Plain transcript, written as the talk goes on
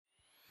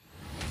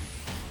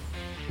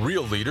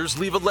Real leaders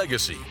leave a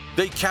legacy.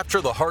 They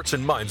capture the hearts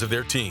and minds of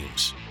their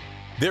teams.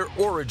 Their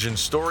origin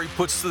story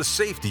puts the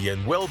safety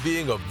and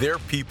well-being of their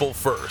people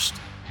first.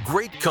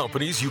 Great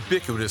companies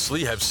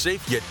ubiquitously have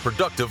safe yet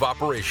productive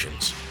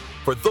operations.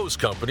 For those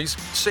companies,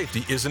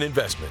 safety is an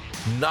investment,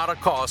 not a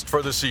cost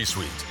for the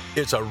C-suite.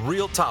 It's a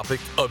real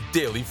topic of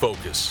daily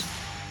focus.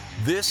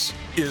 This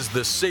is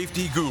The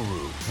Safety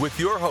Guru with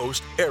your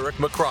host, Eric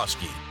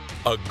McCroskey,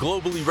 a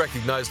globally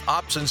recognized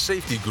ops and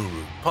safety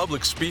guru,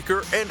 public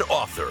speaker, and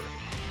author.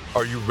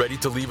 Are you ready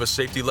to leave a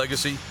safety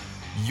legacy?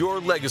 Your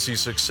legacy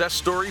success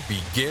story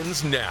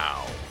begins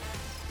now.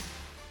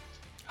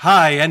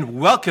 Hi, and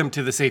welcome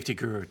to The Safety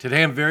Guru.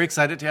 Today I'm very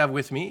excited to have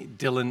with me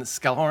Dylan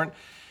Skelhorn,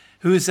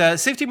 who's a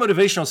safety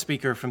motivational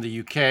speaker from the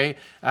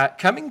UK,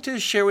 coming to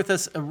share with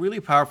us a really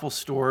powerful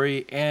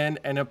story and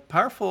a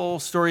powerful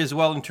story as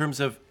well in terms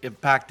of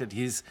impact that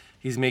he's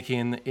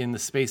making in the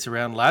space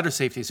around ladder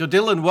safety. So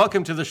Dylan,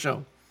 welcome to the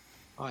show.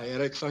 Hi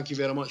Eric, thank you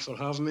very much for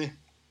having me.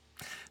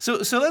 So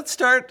let's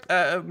start,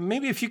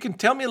 maybe if you can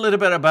tell me a little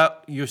bit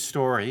about your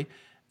story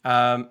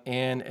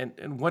and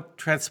what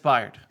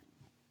transpired.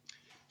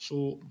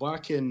 So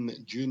back in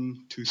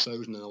June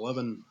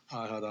 2011,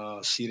 I had a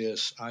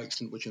serious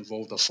accident which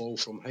involved a fall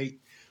from height,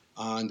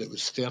 and it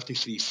was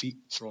 33 feet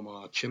from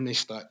a chimney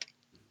stack.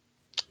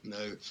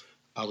 Now,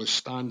 I was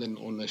standing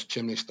on this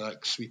chimney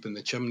stack sweeping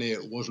the chimney.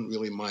 It wasn't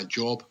really my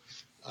job.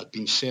 I'd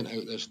been sent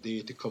out this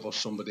day to cover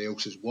somebody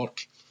else's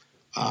work,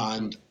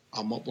 and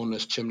I'm up on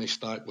this chimney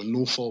stack with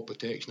no fall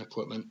protection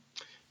equipment.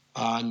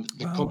 And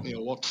the company I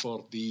worked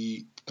for,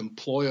 the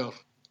employer,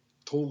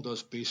 told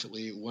us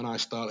basically when I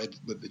started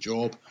with the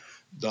job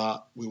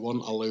that we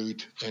weren't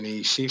allowed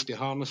any safety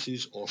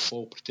harnesses or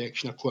fall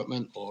protection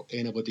equipment or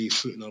anybody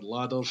footing our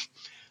ladders,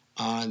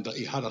 and that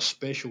he had a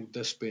special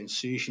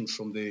dispensation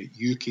from the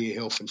UK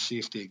Health and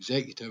Safety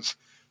Executive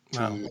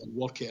to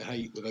work at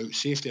height without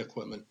safety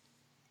equipment.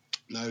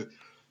 Now,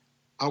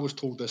 I was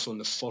told this on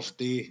the first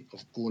day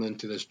of going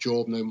into this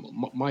job. Now,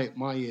 my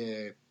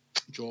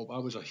job, I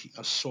was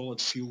a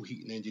solid fuel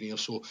heating engineer,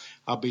 so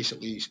I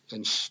basically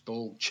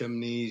installed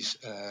chimneys,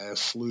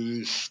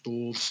 flues,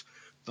 stoves,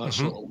 that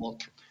sort of work.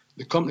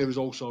 The company was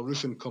also a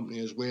roofing company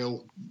as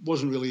well.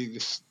 Wasn't really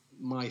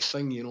my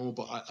thing, you know,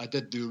 but I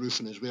did do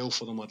roofing as well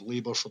for them. I'd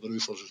labour for the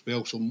roofers as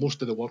well, so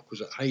most of the work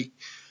was at height.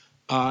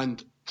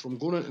 And from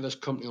going into this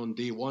company on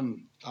day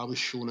one, I was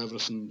shown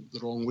everything the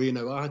wrong way.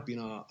 Now, I had been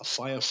a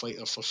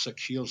firefighter for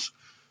 6 years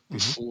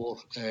before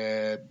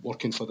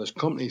working for this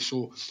company,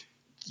 so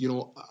you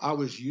know, I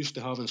was used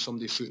to having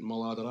somebody footing my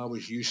ladder. I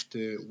was used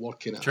to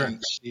working at height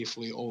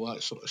safely, all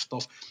that sort of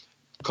stuff.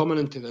 Coming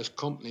into this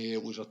company,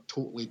 it was a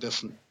totally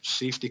different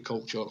safety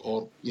culture,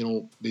 or, you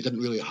know, they didn't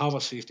really have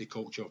a safety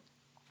culture.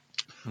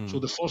 So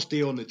the first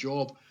day on the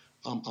job,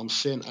 I'm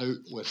sent out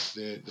with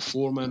the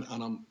foreman,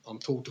 and I'm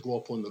told to go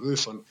up on the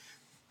roof, and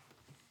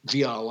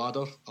via a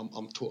ladder,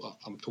 I'm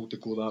told to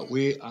go that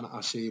way, and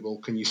I say, well,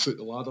 can you foot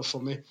the ladder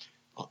for me?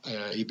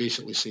 He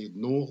basically said,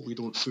 no, we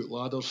don't foot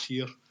ladders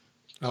here.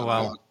 Oh,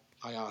 wow.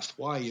 I asked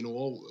why, you know,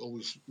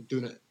 always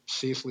doing it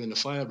safely in the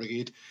fire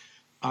brigade.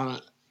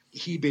 And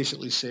he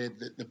basically said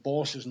that the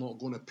boss is not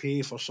going to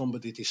pay for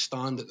somebody to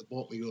stand at the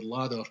bottom of your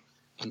ladder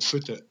and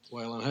foot it,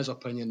 while in his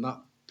opinion, that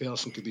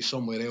person could be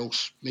somewhere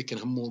else making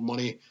him more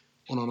money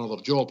on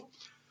another job.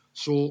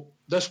 So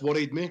this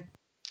worried me.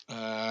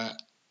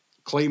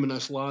 Climbing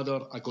this ladder,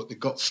 I got the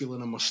gut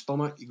feeling in my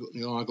stomach.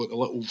 I got the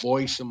little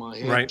voice in my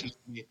head telling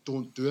me,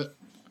 don't do it.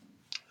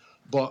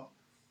 But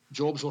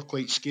jobs were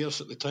quite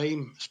scarce at the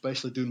time,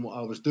 especially doing what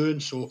I was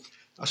doing, so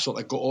I sort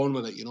of got on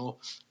with it, you know.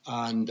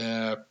 And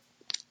I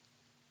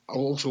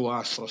also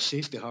asked for a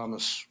safety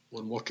harness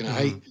when working at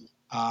height,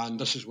 and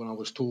this is when I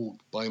was told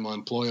by my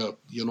employer,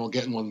 you're not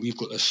getting one, we've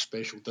got this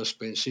special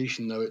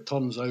dispensation. Now, it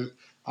turns out,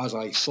 as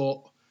I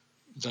thought,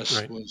 this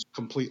was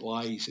complete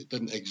lies. It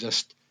didn't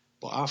exist.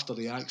 But after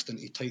the accident,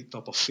 he typed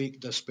up a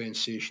fake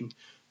dispensation,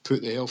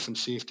 put the health and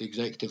safety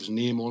executive's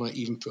name on it,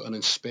 even put an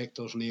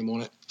inspector's name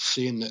on it,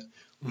 saying that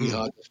we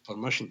had this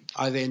permission.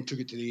 I then took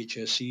it to the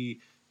HSE,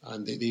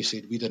 and they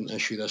said we didn't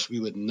issue this. We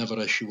would never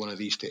issue one of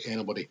these to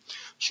anybody.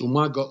 So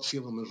my gut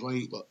feeling was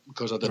right, but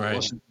because I didn't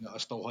listen to it, I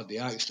still had the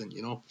accident,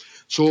 you know.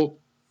 So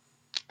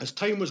as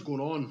time was going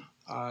on,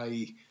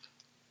 I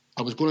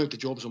was going out to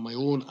jobs on my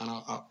own, and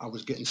I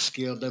was getting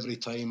scared every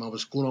time. I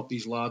was going up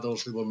these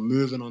ladders. They were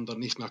moving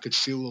underneath me. I could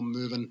feel them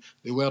moving.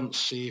 They weren't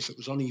safe. It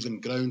was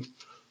uneven ground.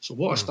 So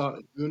what I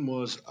started doing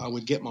was I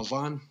would get my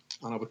van,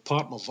 and I would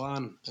park my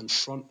van in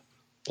front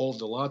of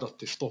the ladder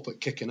to stop it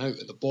kicking out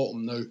at the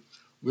bottom. Now,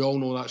 we all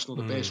know that's not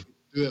the best way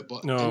to do it,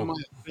 but in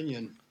my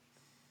opinion,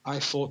 I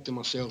thought to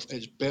myself,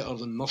 it's better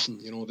than nothing.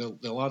 You know,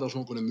 the ladder's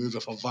not going to move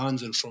if a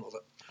van's in front of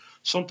it.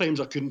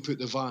 Sometimes I couldn't put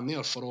the van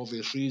there for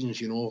obvious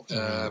reasons, you know,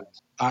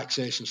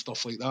 access and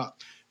stuff like that.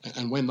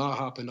 And when that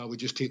happened, I would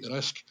just take the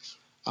risk.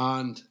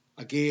 And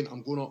again,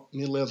 I'm going up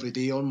nearly every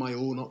day on my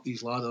own up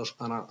these ladders,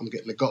 and I'm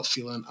getting the gut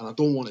feeling, and I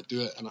don't want to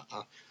do it. And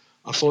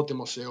I thought to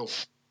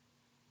myself,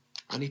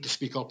 I need to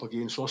speak up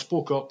again. So I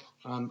spoke up,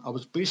 and I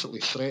was basically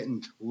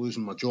threatened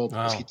losing my job.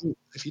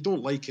 If you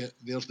don't like it,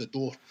 there's the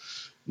door.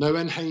 Now,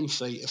 in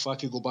hindsight, if I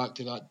could go back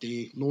to that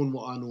day, knowing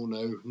what I know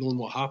now, knowing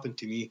what happened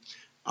to me,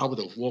 I would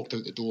have walked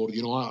out the door.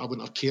 I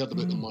wouldn't have cared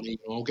about the money.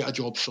 I'll get a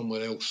job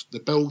somewhere else. The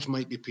bills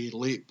might be paid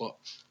late, but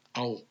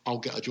I'll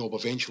get a job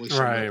eventually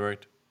somewhere.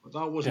 Right. But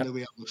that wasn't the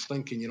way I was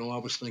thinking. I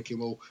was thinking,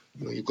 well,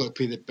 you've got to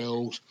pay the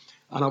bills.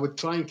 And I would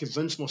try and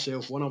convince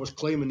myself when I was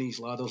climbing these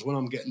ladders, when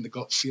I'm getting the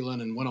gut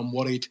feeling and when I'm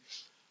worried,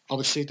 I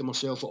would say to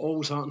myself, it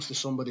always happens to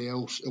somebody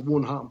else. It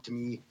won't happen to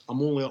me.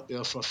 I'm only up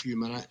there for a few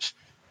minutes.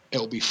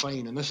 It'll be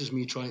fine. And this is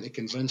me trying to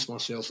convince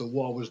myself that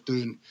what I was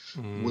doing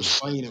was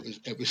fine.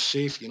 It was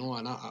safe, And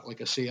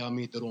like I say, I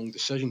made the wrong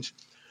decisions.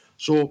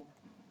 So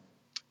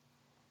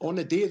on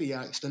the day of the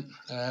accident,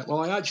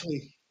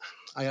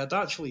 I had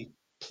actually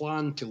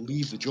planned to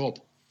leave the job.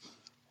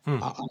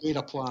 I made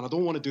a plan. I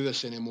don't want to do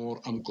this anymore.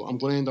 I'm going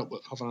to end up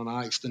with having an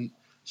accident.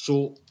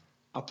 So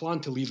I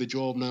planned to leave the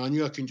job. Now, I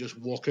knew I couldn't just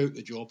walk out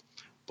the job,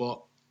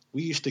 but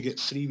we used to get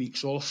 3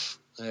 weeks off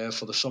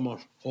for the summer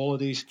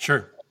holidays.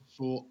 Sure.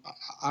 So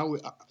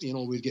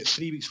we'd get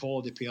 3 weeks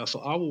holiday pay. I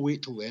thought, I will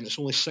wait till then. It's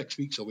only 6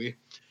 weeks away.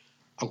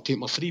 I'll take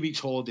my 3 weeks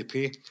holiday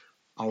pay.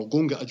 I'll go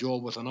and get a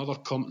job with another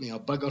company, a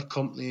bigger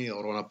company,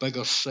 or on a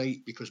bigger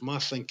site, because my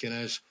thinking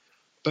is,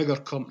 bigger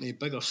company,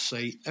 bigger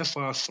site. If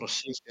I ask for a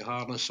safety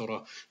harness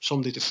or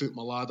somebody to foot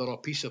my ladder, or a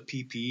piece of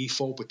PPE,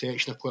 fall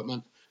protection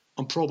equipment,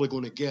 I'm probably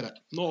going to get it.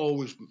 Not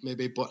always,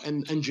 maybe, but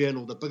in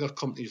general, the bigger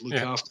companies look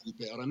after you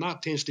better. And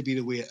that tends to be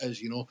the way it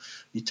is, You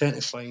tend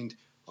to find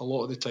a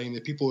lot of the time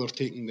the people who are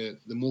taking the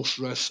most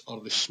risks are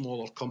the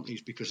smaller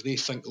companies because they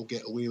think they'll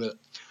get away with it.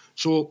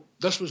 So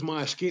this was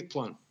my escape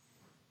plan.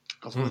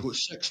 I've only got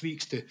 6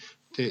 weeks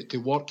to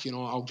work.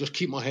 I'll just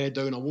keep my head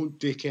down. I won't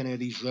take any of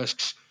these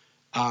risks,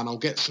 and I'll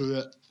get through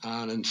it.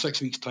 And in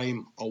 6 weeks'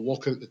 time, I'll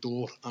walk out the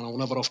door, and I'll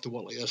never have to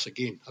work like this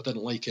again. I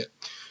didn't like it.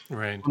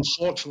 Right.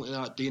 Unfortunately,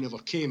 that day never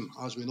came.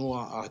 As we know,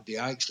 I had the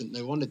accident.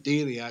 Now, on the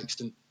day of the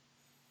accident,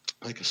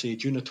 like I say,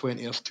 June the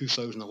 20th,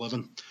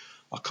 2011,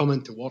 I come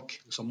into work.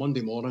 It's a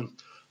Monday morning,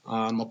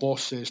 and my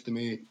boss says to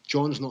me,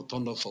 John's not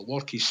turned up for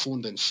work. He's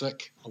phoned in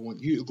sick. I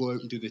want you to go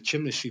out and do the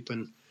chimney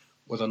sweeping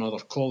with another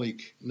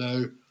colleague.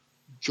 Now,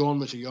 John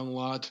was a young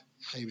lad.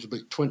 He was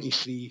about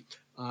 23,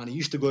 and he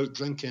used to go out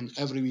drinking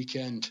every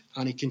weekend,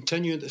 and he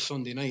continued to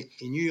Sunday night.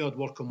 He knew he had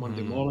work on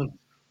Monday morning,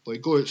 but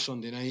he'd go out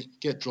Sunday night,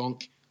 get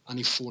drunk, and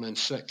he'd phone in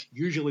sick.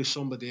 Usually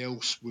somebody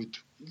else would,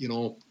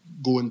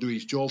 go and do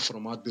his job for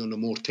him. I'd be on the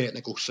more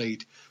technical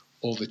side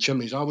of the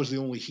chimneys. I was the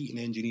only heating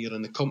engineer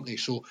in the company,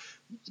 so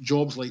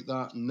jobs like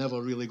that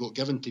never really got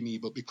given to me.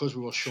 But because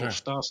we were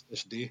short-staffed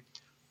this day,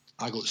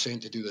 I got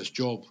sent to do this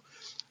job.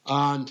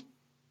 And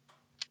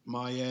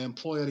my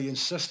employer, he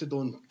insisted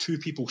on 2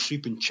 people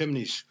sweeping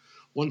chimneys.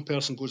 One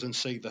person goes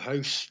inside the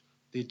house,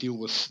 they deal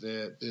with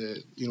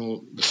the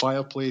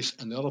fireplace,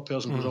 and the other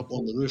person goes up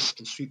on the roof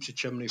and sweeps the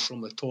chimney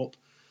from the top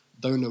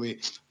down the way.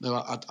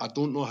 Now, I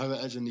don't know how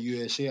it is in the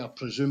USA. I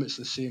presume it's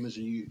the same as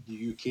the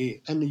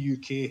UK. In the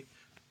UK,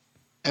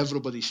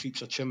 everybody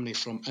sweeps a chimney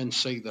from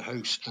inside the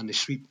house, and they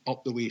sweep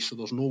up the way, so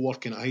there's no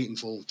working at height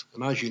involved.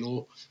 And as you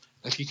know,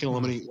 if you can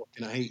eliminate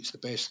working at height, it's the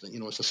best thing.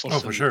 It's the first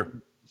thing. For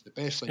sure. It's the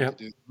best thing to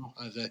do,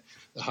 as the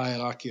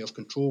hierarchy of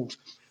controls.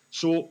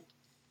 So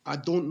I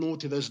don't know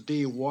to this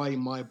day why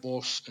my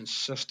boss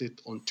insisted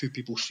on 2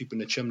 people sweeping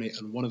the chimney,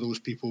 and one of those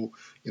people,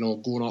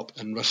 going up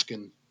and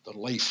risking their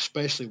life,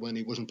 especially when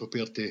he wasn't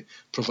prepared to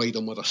provide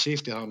them with a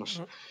safety harness.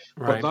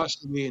 Right. But that's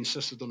the way he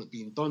insisted on it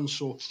being done.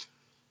 So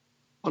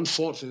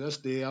unfortunately, this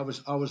day I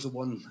was the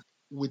one.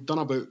 We'd done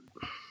about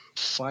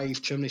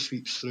 5 chimney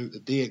sweeps throughout the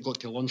day. It got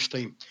to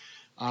lunchtime,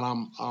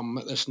 and I'm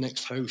at this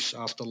next house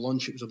after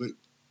lunch. It was about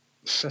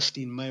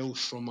 15 miles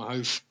from my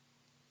house,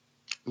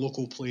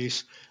 local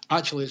place.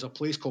 Actually, it's a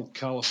place called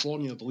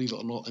California, believe it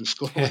or not, in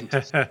Scotland.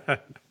 That's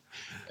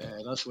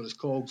what it's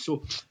called.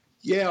 So,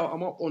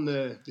 I'm up on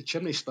the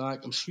chimney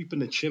stack. I'm sweeping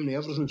the chimney.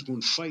 Everything's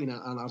going fine,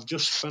 and I've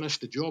just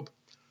finished the job.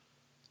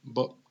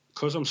 But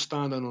because I'm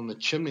standing on the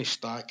chimney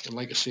stack, and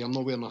like I say, I'm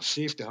not wearing a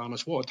safety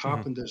harness, what had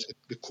happened is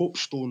the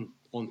copestone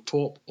on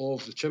top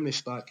of the chimney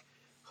stack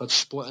had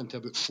split into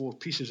about 4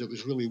 pieces. It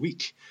was really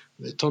weak.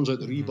 It turns out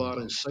the rebar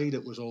inside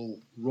it was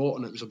all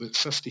rotten. It was about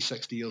 50,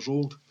 60 years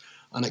old,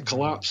 and it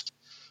collapsed.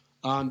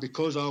 And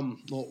because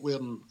I'm not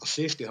wearing a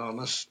safety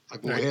harness, I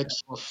go head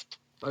first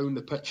down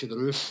the pitch of the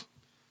roof,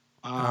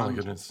 and Oh my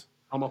goodness.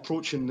 I'm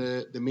approaching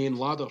the main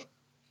ladder.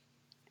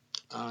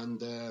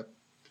 And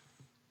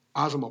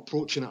as I'm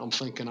approaching it, I'm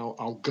thinking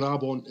I'll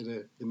grab onto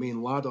the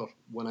main ladder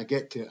when I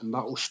get to it, and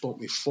that will stop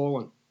me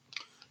falling.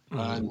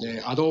 And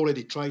I'd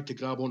already tried to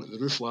grab onto the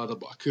roof ladder,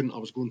 but I couldn't. I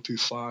was going too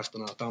fast,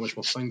 and I damaged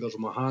my fingers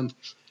and my hand.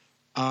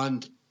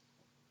 And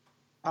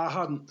I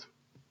hadn't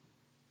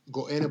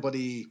got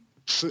anybody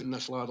footing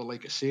this ladder,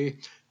 like I say,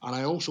 and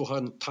I also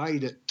hadn't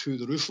tied it to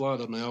the roof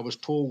ladder. Now, I was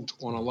told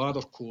on a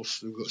ladder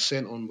course we got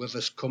sent on with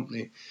this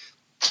company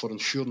for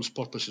insurance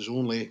purposes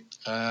only,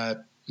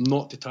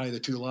 not to tie the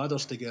 2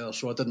 ladders together,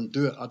 so I didn't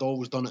do it. I'd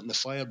always done it in the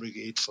fire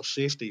brigade for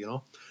safety,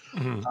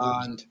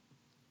 And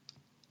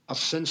I've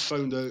since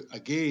found out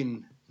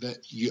again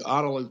that you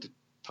are allowed to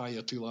tie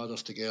your two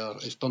ladders together.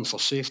 It's done for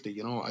safety.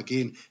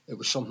 Again, it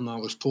was something I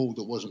was told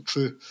that wasn't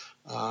true,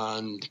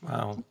 and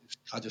Wow.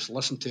 I just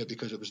listened to it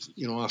because it was,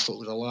 I thought it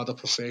was a ladder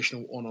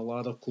professional on a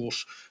ladder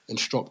course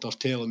instructor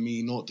telling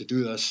me not to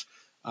do this.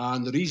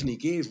 And the reason he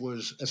gave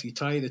was if you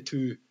tie the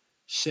two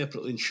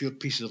separately insured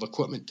pieces of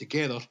equipment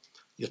together,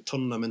 you're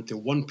turning them into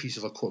one piece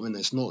of equipment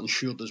that's not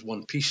insured as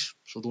one piece.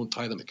 So don't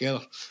tie them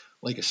together.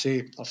 Like I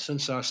say, I've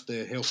since asked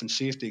the health and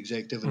safety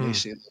executive, and they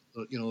say,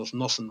 there's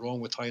nothing wrong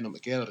with tying them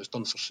together. It's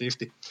done for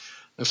safety.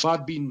 If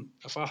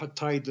I had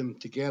tied them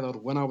together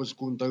when I was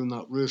going down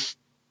that roof,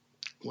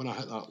 when I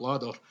hit that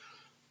ladder,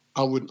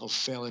 I wouldn't have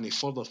fell any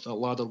further. That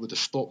ladder would have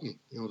stopped me.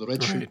 The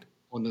red chute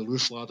on the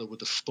roof ladder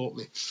would have stopped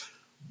me.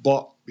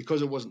 But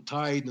because it wasn't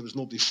tied and there was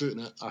nobody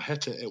footing it, I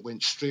hit it. It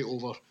went straight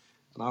over,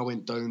 and I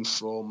went down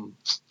from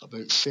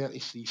about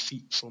 33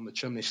 feet from the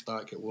chimney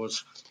stack. It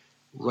was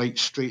right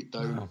straight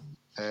down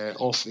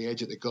off the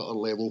edge at the gutter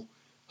level,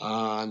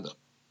 and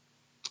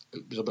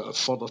it was about a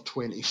further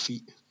 20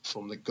 feet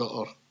from the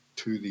gutter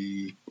to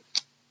the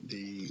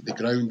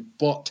ground.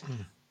 But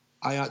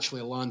I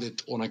actually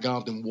landed on a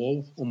garden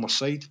wall on my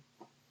side,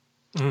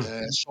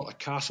 sort of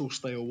castle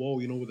style wall,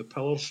 with the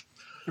pillars.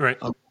 Right.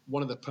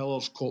 One of the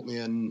pillars caught me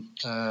in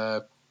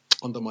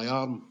under my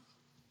arm.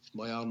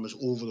 My arm was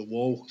over the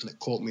wall, and it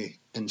caught me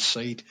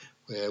inside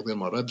where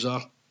my ribs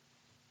are.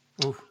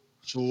 Oof.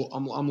 So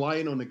I'm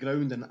lying on the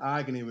ground in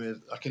agony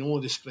I can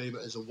only describe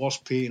it as the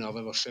worst pain I've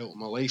ever felt in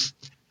my life.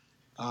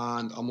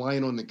 And I'm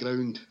lying on the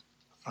ground,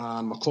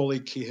 and my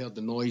colleague, he heard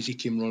the noise. He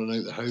came running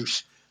out the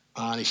house,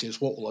 and he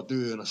says, "What will I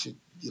do?" And I said,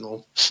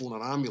 "Phone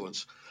an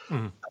ambulance."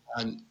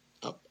 And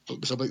it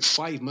was about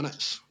 5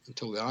 minutes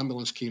until the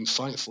ambulance came.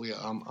 Thankfully,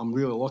 I'm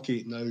really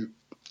lucky. Now,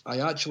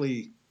 I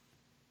actually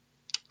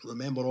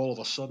remember all of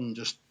a sudden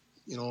just,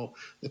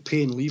 the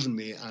pain leaving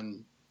me,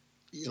 and,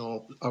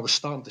 I was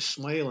starting to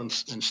smile, and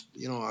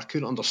I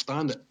couldn't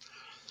understand it.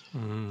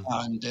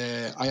 And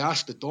I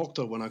asked the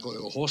doctor when I got to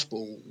the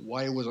hospital,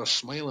 why was I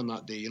smiling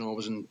that day? I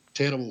was in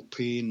terrible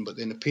pain, but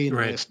then the pain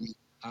left me,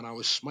 and I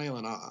was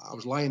smiling. I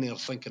was lying there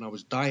thinking I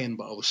was dying,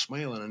 but I was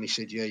smiling. And he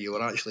said, "Yeah, you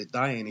were actually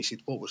dying." He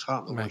said, "What was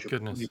happening My was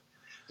goodness.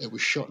 it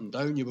was shutting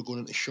down. You were going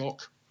into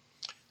shock."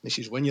 And he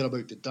says, "When you're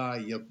about to die,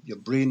 your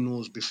brain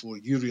knows before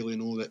you really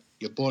know that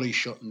your body's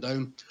shutting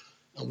down.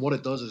 And what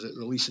it does is it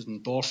releases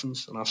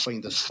endorphins." And I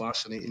find this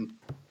fascinating.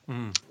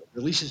 It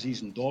releases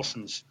these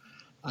endorphins,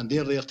 and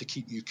they're there to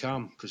keep you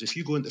calm, because if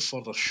you go into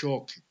further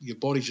shock, your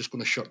body's just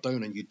going to shut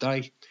down and you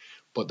die.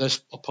 But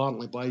this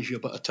apparently buys you a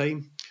bit of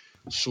time,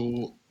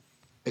 so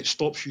it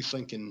stops you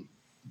thinking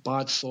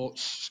bad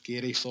thoughts,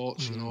 scary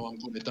thoughts, I'm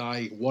going to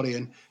die,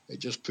 worrying. It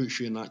just puts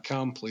you in that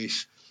calm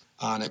place,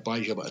 and it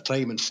buys you a bit of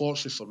time. And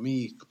fortunately for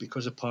me,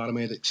 because the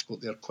paramedics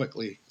got there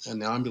quickly in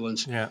the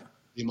ambulance,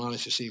 they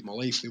managed to save my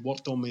life. They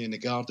worked on me in the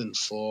garden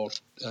for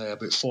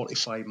about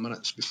 45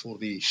 minutes before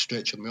they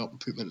stretchered me up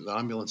and put me into the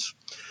ambulance.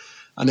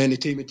 And then they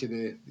take me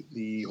to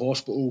the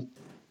hospital.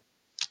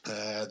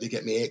 They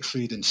get me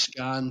x-rayed and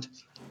scanned.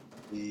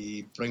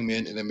 They bring me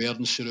into the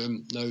emergency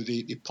room. Now,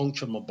 they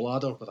punctured my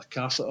bladder with a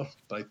catheter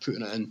by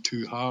putting it in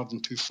too hard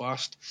and too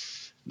fast.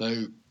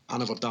 Now, I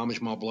never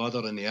damaged my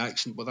bladder in the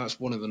accident, but that's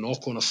one of the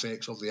knock-on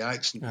effects of the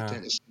accident. You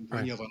tend to see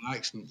when you have an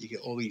accident, you get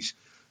all these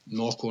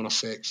knock-on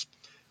effects.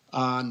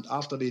 And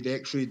after they'd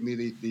x-rayed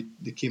me,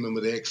 they came in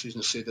with the x-rays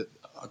and said that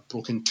I'd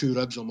broken 2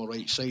 ribs on my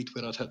right side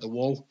where I'd hit the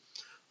wall.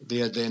 They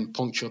had then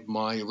punctured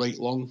my right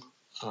lung,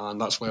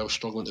 and that's why I was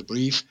struggling to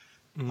breathe.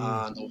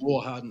 And although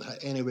I hadn't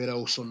hit anywhere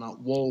else on that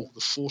wall, the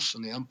force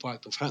and the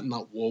impact of hitting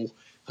that wall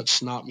had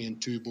snapped me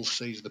in two, both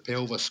sides of the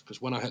pelvis, because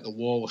when I hit the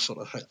wall,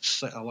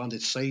 I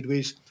landed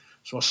sideways,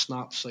 so I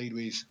snapped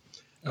sideways.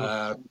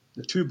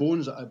 The 2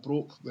 bones that I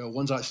broke, well,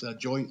 one's actually a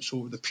joint,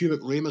 so the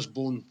pubic ramus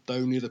bone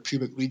down near the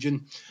pubic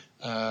region,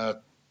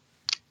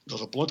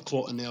 there's a blood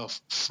clot in there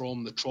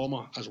from the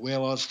trauma as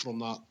well as from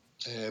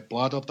that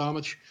bladder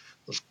damage.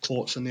 There's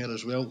clots in there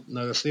as well.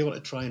 Now, if they were to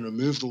try and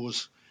remove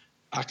those,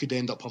 I could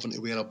end up having to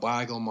wear a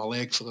bag on my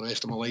leg for the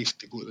rest of my life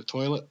to go to the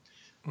toilet.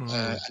 And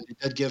they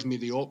did give me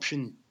the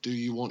option, do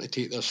you want to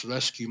take this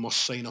risk? You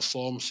must sign a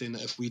form saying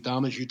that if we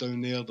damage you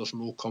down there, there's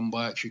no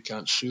comebacks, you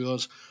can't sue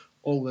us,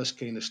 all this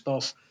kind of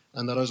stuff.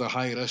 And there is a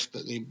high risk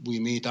that we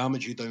may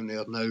damage you down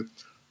there. Now,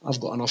 I've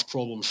got enough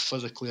problems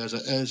physically as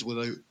it is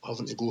without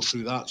having to go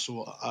through that,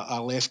 so I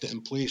left it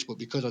in place. But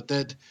because I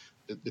did,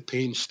 the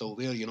pain's still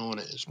there, and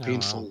it's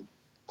painful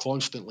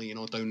constantly,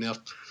 down there.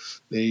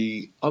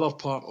 The other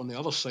part on the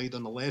other side,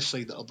 on the left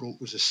side that I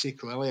broke, was the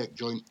sacroiliac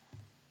joint,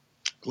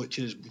 which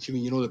is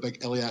between, the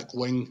big iliac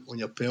wing on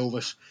your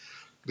pelvis,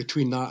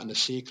 between that and the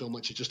sacrum,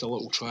 which is just a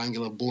little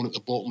triangular bone at the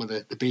bottom of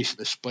the base of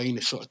the spine,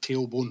 the sort of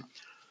tailbone.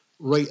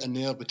 Right in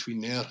there,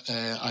 between there,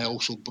 I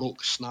also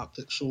snapped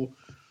it. So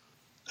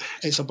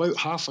it's about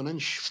half an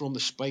inch from the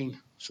spine.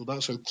 So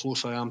that's how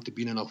close I am to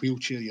being in a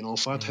wheelchair.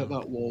 If I'd hit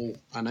that wall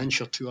an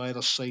inch or two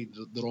either side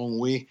the wrong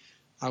way,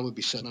 I would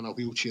be sitting in a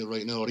wheelchair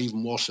right now. Or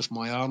even worse, if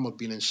my arm had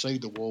been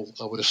inside the wall,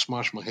 I would have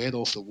smashed my head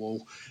off the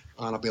wall,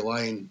 and I'd be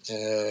lying,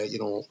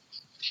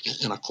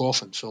 in a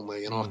coffin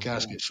somewhere, a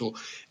casket. So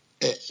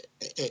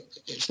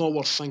it's not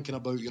worth thinking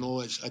about.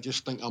 I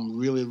just think I'm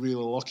really,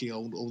 really lucky.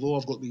 Although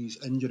I've got these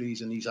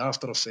injuries and these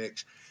after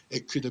effects,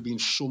 it could have been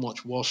so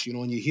much worse.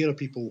 And you hear of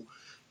people,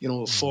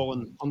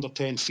 falling under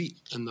 10 feet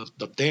and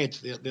they're dead.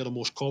 They're the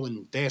most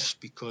common deaths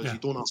because you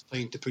don't have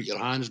time to put your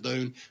hands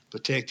down,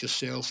 protect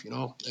yourself.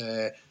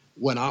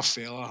 When I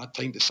fell, I had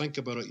time to think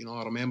about it.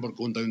 I remember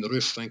going down the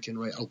roof thinking,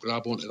 right, I'll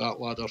grab onto that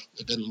ladder.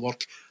 It didn't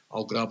work.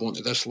 I'll grab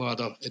onto this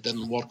ladder. It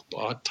didn't work. But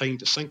I had time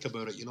to think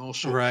about it.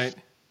 So. Right.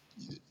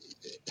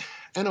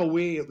 In a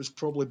way, it was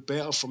probably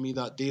better for me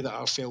that day that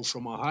I fell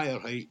from a higher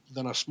height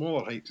than a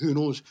smaller height. Who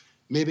knows?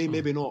 Maybe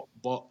not.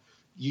 But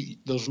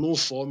there's no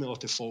formula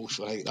to fall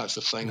so height. That's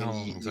the thing. No,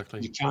 And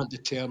exactly. you can't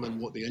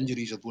determine what the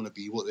injuries are going to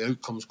be, what the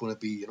outcome's going to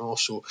be,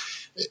 So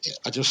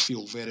I just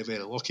feel very,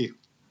 very lucky.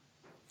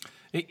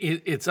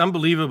 It's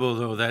unbelievable,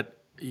 though, that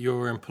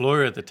your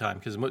employer at the time,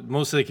 because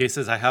most of the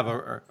cases I have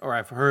or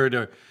I've heard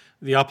are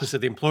the opposite.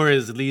 The employer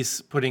is at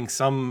least putting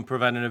some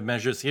preventative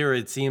measures. Here,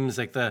 it seems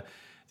like the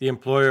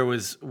employer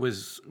was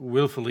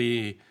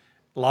willfully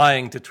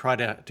lying to try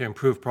to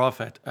improve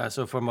profit.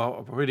 So from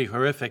a pretty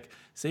horrific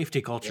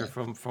safety culture,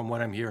 from what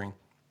I'm hearing.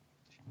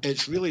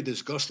 It's really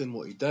disgusting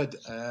what he did.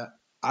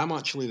 I'm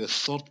actually the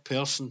third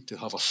person to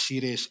have a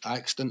serious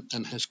accident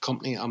in his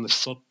company. I'm the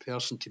third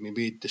person to be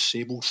made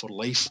disabled for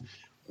life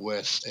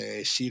with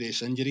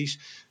serious injuries.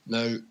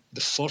 Now,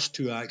 the first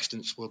two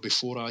accidents were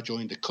before I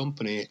joined the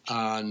company,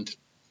 and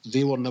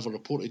they were never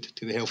reported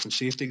to the health and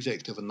safety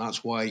executive, and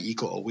that's why he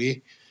got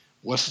away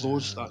with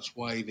those. That's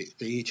why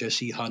the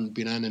HSE hadn't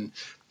been in and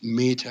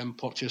made him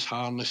purchase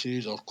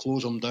harnesses or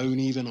close him down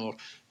even, or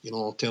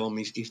tell him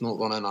he's not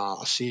running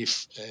a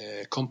safe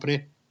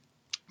company.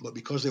 But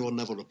because they were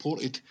never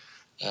reported,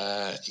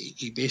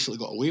 he basically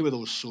got away with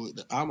those. So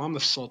I'm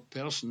the third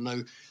person now.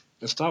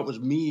 If that was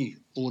me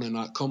owning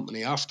that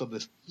company after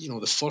the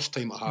first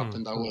time it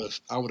happened,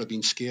 I would have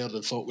been scared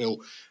and thought, well,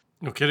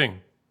 no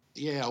kidding.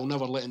 Yeah, I'll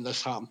never letting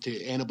this happen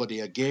to anybody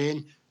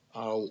again.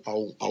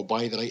 I'll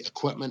buy the right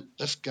equipment.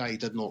 This guy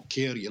did not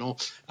care,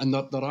 And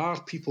there are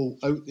people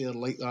out there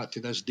like that to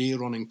this day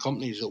running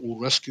companies that will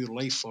risk your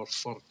life for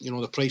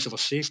the price of a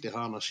safety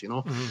harness,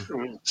 $50,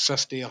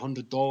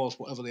 $100,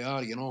 whatever they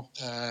are,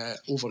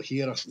 Over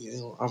here,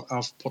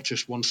 I've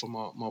purchased one for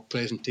my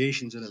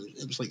presentations and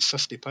it was like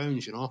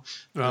 £50,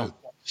 Wow.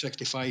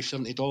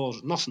 $65,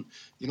 $70, nothing,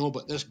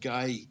 But this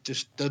guy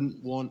just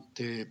didn't want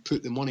to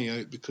put the money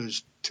out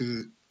because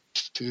to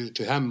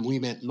him we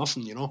meant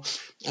nothing,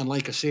 And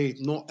like I say,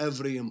 not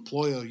every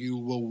employer you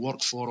will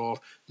work for or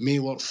may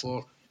work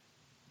for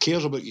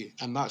cares about you,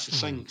 and that's the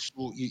thing.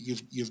 So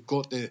you've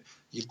got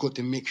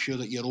to make sure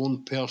that you're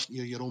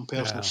your own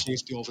personal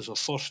safety officer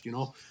first, And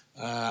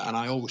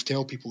I always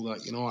tell people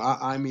that,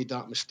 I made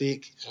that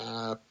mistake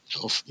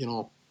of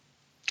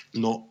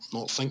not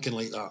thinking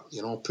like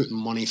that, putting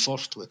money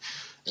first.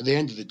 At the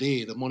end of the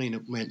day, the money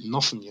meant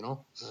nothing,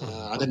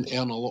 I didn't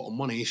earn a lot of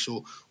money,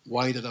 so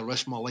why did I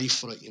risk my life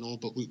for it,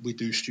 But we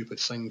do stupid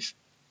things.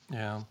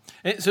 Yeah.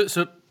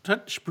 So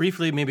touch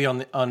briefly maybe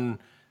on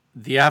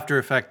the after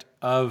effect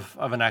of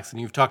an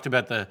accident. You've talked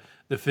about the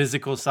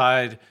physical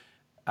side,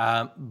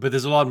 but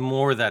there's a lot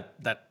more that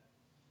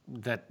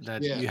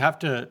you have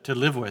to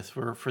live with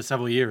for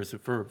several years,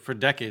 for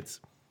decades.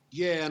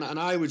 Yeah, and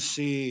I would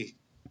say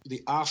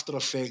the after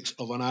effects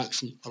of an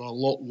accident are a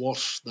lot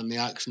worse than the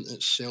accident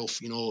itself.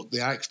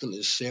 The accident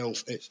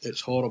itself,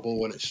 it's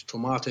horrible and it's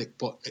traumatic,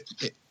 but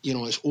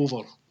it's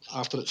over.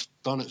 After it's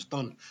done, it's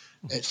done.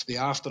 It's the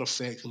after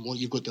effects and what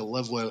you've got to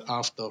live with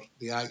after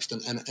the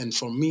accident. And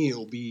for me,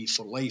 it'll be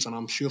for life. And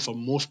I'm sure for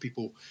most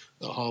people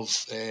that have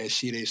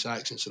serious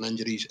accidents and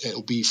injuries,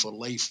 it'll be for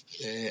life.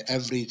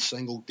 Every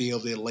single day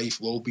of their life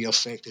will be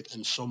affected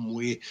in some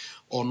way,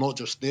 or not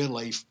just their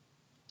life,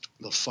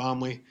 their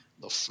family,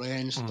 their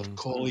friends, their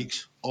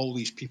colleagues, all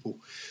these people.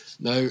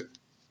 Now,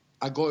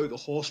 I got out of the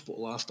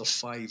hospital after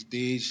 5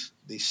 days.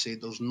 They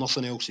said there's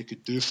nothing else they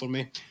could do for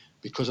me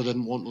because I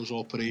didn't want those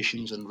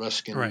operations and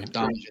risking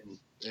damaging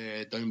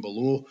down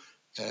below.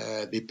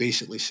 They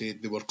basically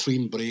said they were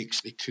clean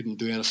breaks. They couldn't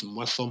do anything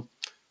with them.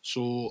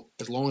 So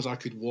as long as I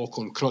could walk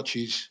on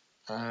crutches,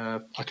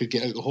 I could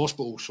get out of the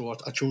hospital. So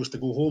I chose to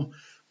go home.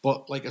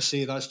 But like I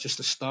say, that's just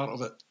the start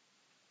of it.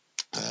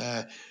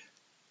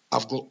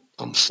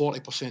 I'm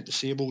 40%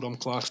 disabled. I'm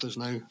classed as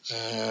now.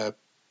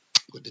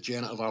 With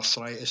degenerative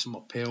arthritis in my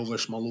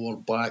pelvis, my lower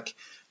back,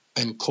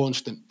 in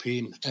constant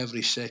pain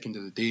every second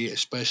of the day,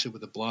 especially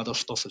with the bladder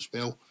stuff as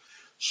well.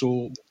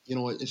 So,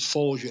 it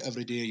follows you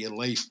every day of your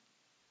life.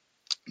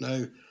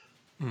 Now,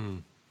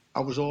 I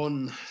was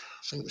on, I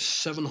think it was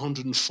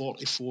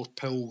 744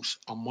 pills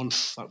a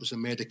month. That was the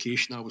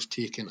medication I was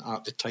taking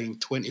at the time,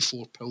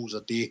 24 pills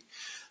a day.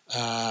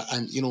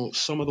 And,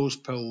 some of those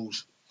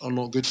pills are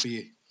not good for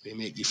you. They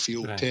make you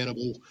feel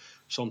terrible.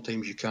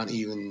 Sometimes you can't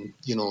even,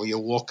 you're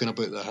walking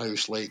about the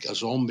house like a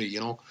zombie,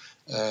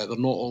 they're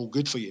not all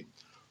good for you.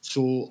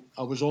 So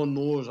I was on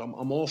those. I'm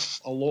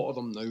off a lot of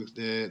them now,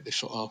 the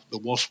sort of the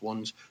worst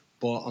ones,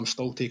 but I'm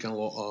still taking a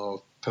lot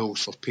of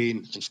pills for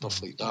pain and stuff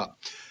like that.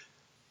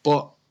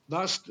 But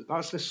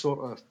that's the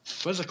sort of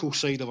physical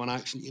side of an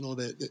accident.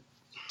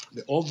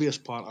 The obvious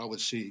part, I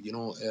would say,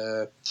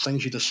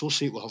 things you'd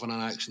associate with having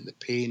an accident: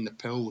 the pain, the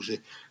pills,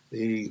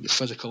 the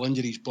physical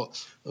injuries.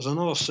 But there's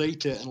another side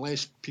to it.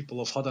 Unless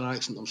people have had an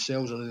accident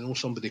themselves, or they know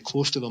somebody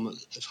close to them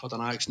that's had an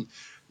accident,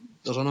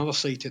 there's another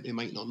side to it they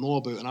might not know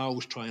about. And I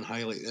always try and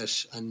highlight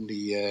this in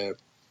the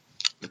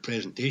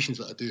presentations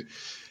that I do.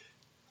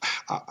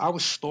 I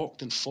was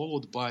stalked and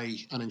followed by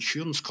an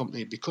insurance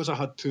company because I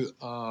had put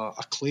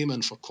a claim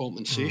in for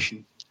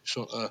compensation,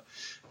 sort of,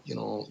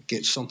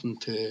 get something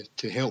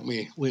to help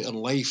me later in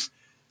life.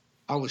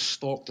 I was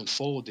stalked and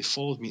followed. They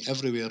followed me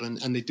everywhere,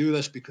 and they do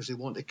this because they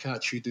want to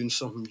catch you doing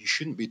something you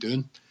shouldn't be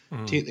doing.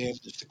 Take the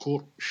evidence to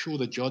court, show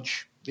the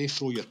judge, they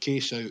throw your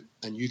case out,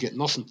 and you get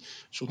nothing.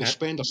 So they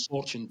spend a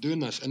fortune doing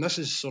this, and this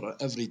is sort of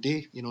every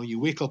day. You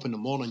wake up in the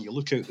morning, you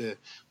look out the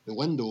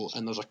window,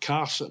 and there's a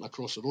car sitting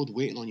across the road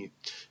waiting on you.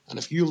 And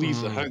if you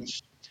leave the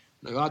house,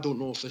 now I don't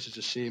know if this is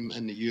the same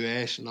in the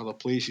US and other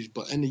places,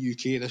 but in the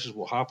UK, this is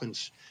what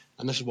happens.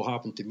 And this is what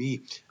happened to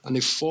me. And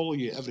they follow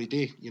you every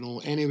day.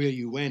 Anywhere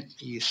you went,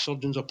 your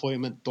surgeon's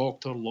appointment,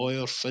 doctor,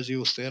 lawyer,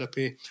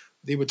 physiotherapy,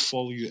 they would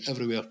follow you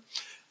everywhere.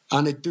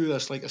 And they'd do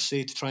this, like I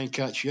say, to try and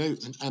catch you out.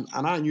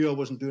 And I knew I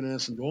wasn't doing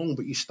anything wrong,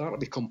 but you start to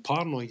become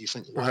paranoid. You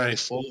think, why are they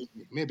following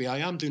me? Maybe I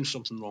am doing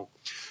something wrong.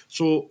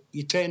 So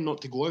you tend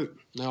not to go out.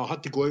 Now, I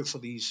had to go out for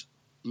these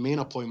main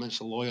appointments,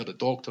 the lawyer, the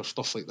doctor,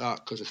 stuff like that,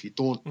 because if you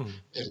don't,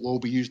 it will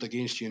be used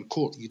against you in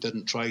court. You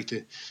didn't try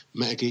to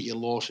mitigate your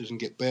losses and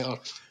get better.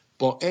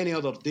 But any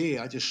other day,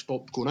 I just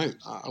stopped going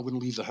out. I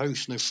wouldn't leave the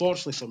house. Now,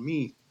 fortunately for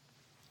me,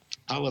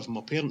 I lived with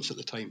my parents at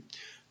the time.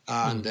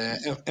 And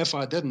if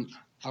I didn't,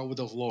 I would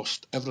have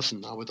lost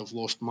everything. I would have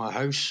lost my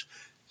house.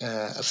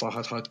 If I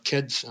had had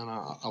kids and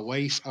a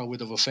wife, I would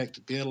have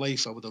affected their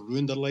life. I would have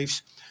ruined their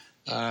lives.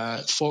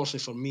 Fortunately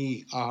for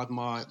me, I had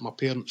my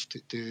parents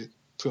to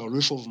put a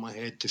roof over my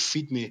head, to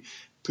feed me,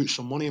 put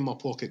some money in my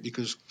pocket,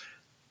 because,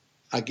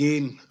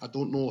 again, I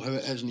don't know how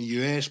it is in the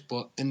US,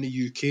 but in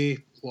the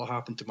UK, what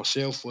happened to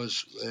myself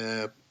was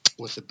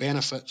with the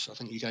benefits, I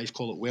think you guys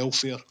call it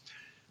welfare,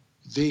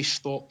 they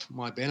stopped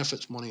my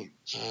benefits money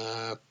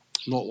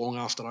not long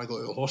after I got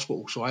out of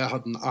hospital. So I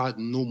had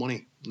no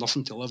money,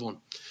 nothing to live on.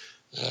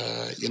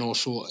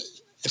 So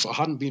if it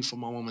hadn't been for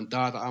my mum and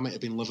dad, I might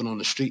have been living on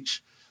the streets.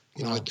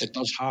 It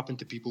does happen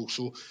to people.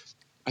 So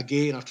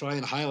again, I try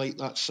and highlight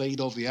that side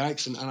of the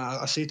accident, and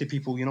I say to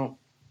people,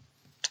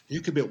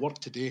 you could be at work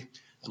today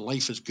and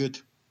life is good.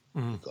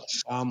 You've got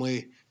a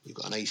family, you've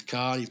got a nice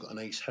car, you've got a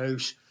nice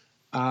house,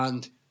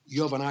 and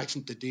you have an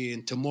accident today,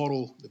 and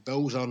tomorrow the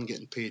bills aren't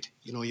getting paid.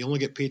 You only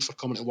get paid for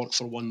coming to work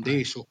for one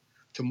day. So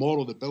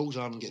tomorrow the bills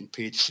aren't getting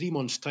paid. 3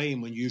 months'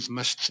 time, when you've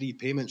missed 3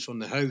 payments on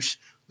the house,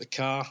 the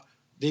car,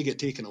 they get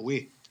taken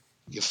away.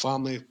 Your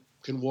family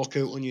can walk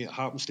out on you. It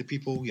happens to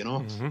people,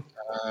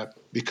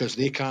 because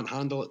they can't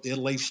handle it. Their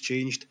life's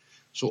changed.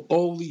 So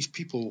all these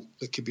people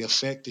that could be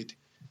affected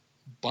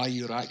by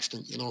your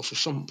accident,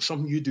 so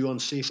something you do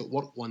unsafe at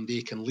work one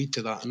day can lead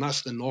to that, and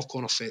that's the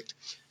knock-on effect.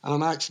 And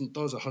an accident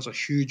has a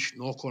huge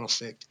knock-on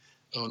effect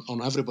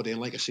on everybody, and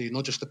like I say,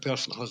 not just the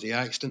person that has the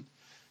accident,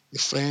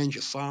 your friends,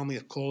 your family,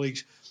 your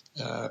colleagues.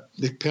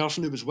 The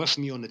person who was with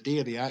me on the day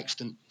of the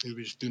accident, who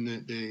was doing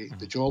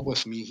the job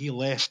with me, he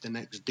left the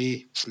next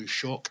day through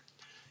shock.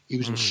 He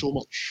was in so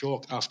much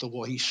shock after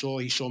what he saw.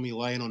 He saw me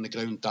lying on the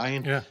ground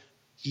dying.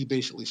 He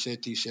basically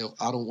said to himself,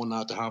 I don't want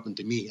that to happen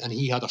to me. And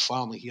he had a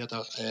family. He had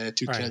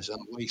 2 kids and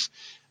a wife.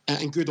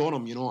 And good on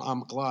him,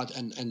 I'm glad.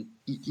 And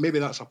maybe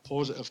that's a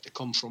positive to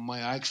come from my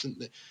accident,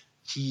 that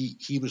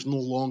he was no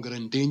longer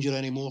in danger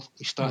anymore.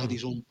 He started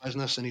his own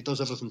business and he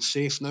does everything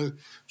safe now.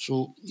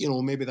 So,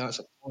 maybe that's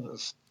a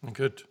positive.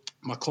 Good.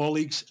 My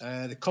colleagues,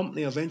 the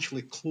company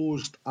eventually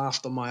closed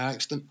after my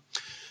accident.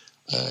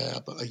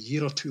 About a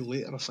year or 2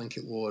 later, I think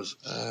it was.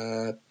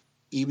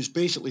 He was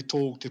basically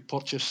told to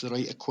purchase the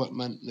right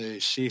equipment, the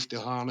safety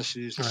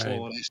harnesses, the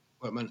fall arrest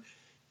equipment.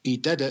 He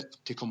did it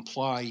to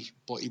comply,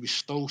 but he was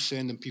still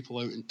sending people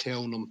out and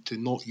telling them to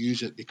not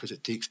use it because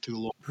it takes too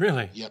long.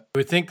 Really? Yep. I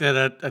would think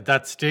that at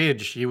that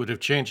stage he would have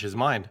changed his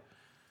mind.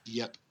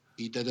 Yep.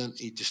 He didn't.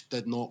 He just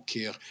did not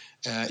care.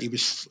 I'm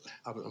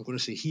going to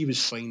say he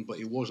was fined, but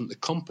he wasn't. The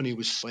company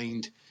was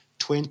fined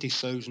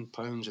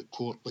 £20,000 at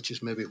court, which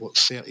is maybe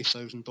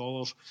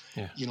 $30,000.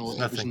 Yeah, it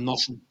was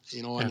nothing.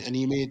 And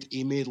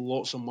he made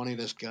lots of money.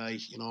 This guy,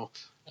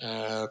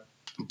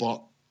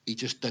 but he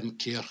just didn't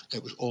care.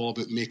 It was all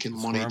about making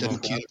money. He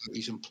didn't care about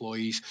his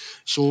employees.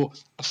 So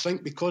I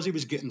think because he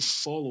was getting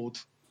followed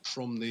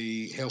from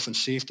the health and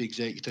safety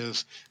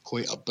executive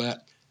quite a bit,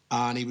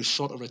 and he was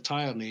sort of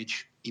retiring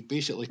age, he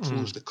basically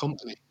closed the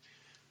company.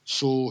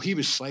 So he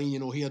was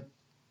fine. He had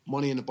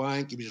money in the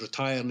bank. He was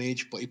retiring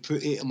age, but he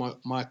put 8 of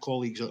my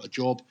colleagues out of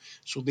job.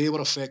 So they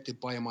were affected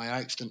by my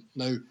accident.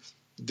 Now,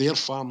 their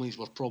families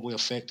were probably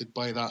affected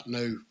by that.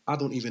 Now, I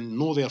don't even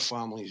know their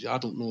families. I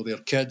don't know their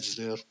kids,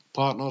 their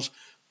partners,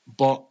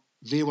 but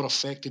they were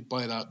affected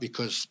by that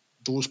because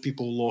those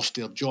people lost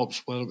their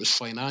jobs, whether it was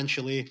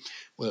financially,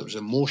 whether it was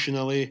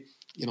emotionally,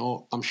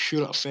 I'm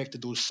sure it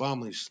affected those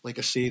families. Like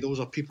I say, those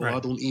are people I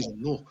Right. don't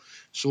even know.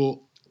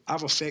 So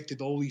I've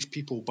affected all these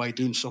people by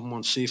doing something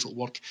unsafe at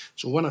work.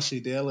 So when I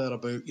said earlier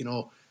about,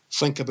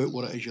 think about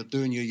what it is you're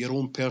doing, you're your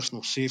own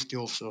personal safety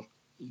officer.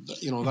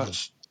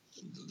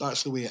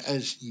 That's the way it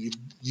is.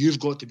 You've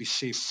got to be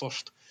safe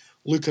first.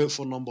 Look out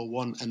for number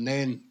one, and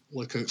then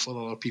look out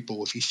for other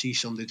people. If you see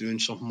somebody doing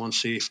something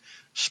unsafe,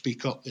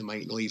 speak up. They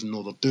might not even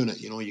know they're doing it.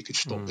 You could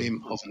stop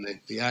them having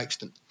the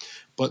accident.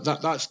 But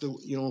that's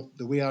the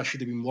way I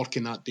should have been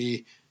working that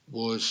day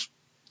was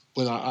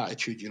with that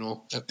attitude.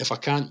 If I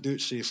can't do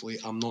it safely,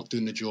 I'm not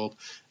doing the job.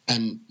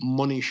 And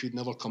money should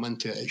never come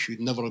into it. It should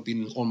never have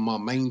been on my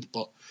mind.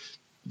 But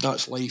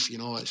that's life,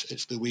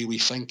 it's the way we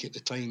think at the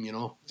time,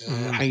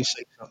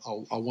 hindsight's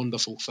a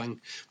wonderful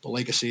thing. But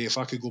like I say, if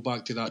I could go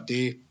back to that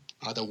day,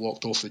 I'd have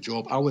walked off the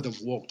job. I would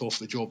have walked off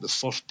the job the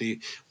first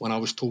day when I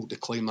was told to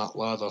climb that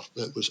ladder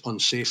that was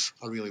unsafe.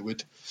 I really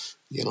would,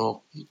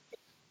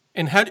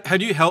 And how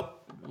do you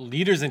help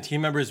leaders and team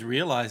members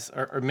realize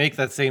or make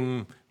that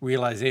same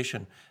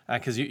realization?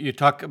 Because you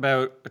talk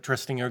about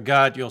trusting your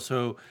gut. You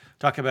also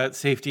talk about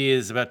safety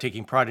is about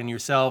taking pride in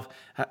yourself.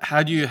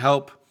 How do you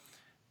help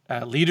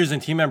leaders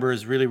and team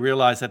members really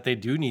realize that they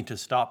do need to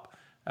stop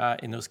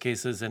in those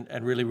cases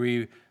and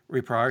really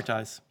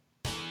reprioritize?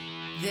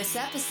 This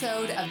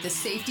episode of the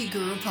Safety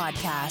Guru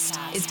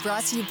Podcast is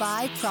brought to you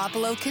by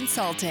Propolo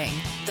Consulting,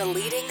 the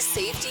leading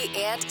safety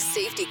and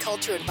safety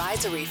culture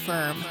advisory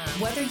firm.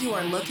 Whether you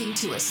are looking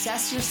to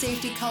assess your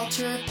safety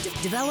culture,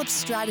 develop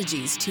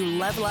strategies to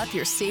level up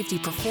your safety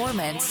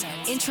performance,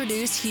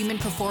 introduce human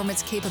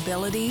performance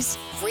capabilities,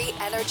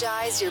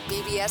 re-energize your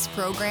BBS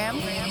program,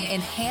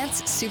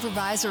 enhance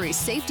supervisory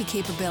safety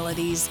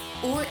capabilities,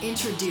 or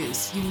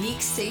introduce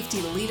unique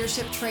safety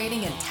leadership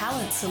training and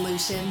talent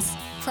solutions,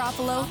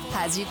 Propolo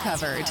has you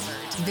covered.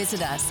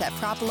 Visit us at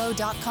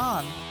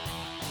propolo.com.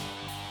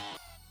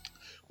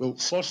 Well,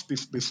 first,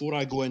 before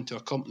I go into a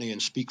company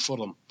and speak for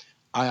them,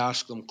 I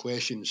ask them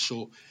questions.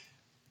 So,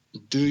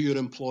 do your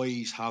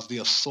employees have the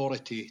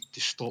authority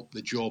to stop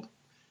the job?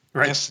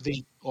 Right.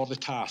 Or the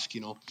task,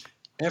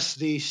 if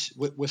they,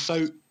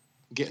 without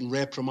getting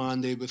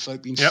reprimanded,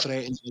 without being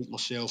threatened like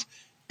myself,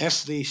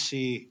 if they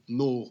say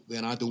no,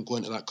 then I don't go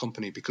into that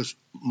company because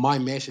my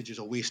message is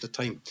a waste of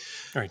time.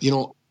 Right.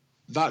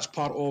 That's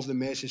part of the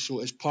message.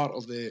 So it's part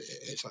of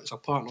it's a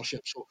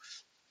partnership. So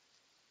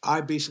I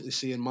basically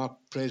say in my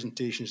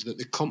presentations that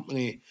the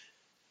company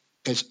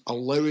is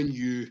allowing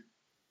you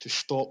to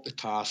stop the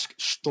task,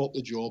 stop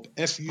the job.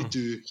 If you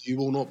do, you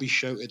will not be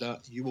shouted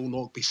at. You will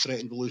not be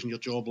threatened with losing your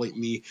job like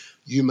me.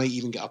 You might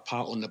even get a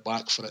pat on the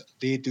back for it.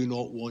 They do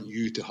not want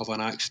you to have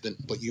an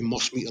accident, but you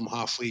must meet them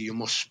halfway. You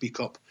must speak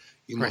up.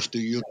 You must do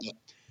your bit.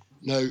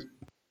 Now,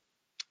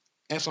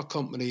 if a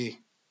company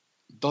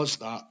does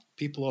that,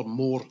 people are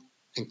more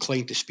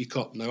inclined to speak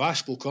up. Now, I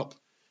spoke up,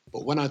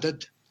 but when I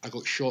did, I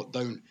got shot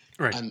down.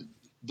 Right. And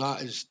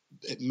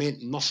it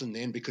meant nothing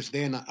then because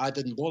then I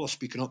didn't bother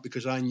speaking up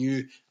because I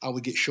knew I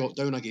would get shot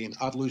down again.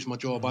 I'd lose my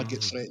job. I'd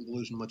get threatened with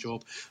losing my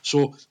job.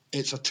 So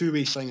it's a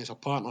two-way thing. It's a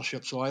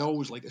partnership. So I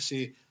always like to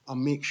say, I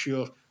make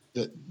sure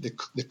that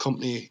the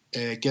company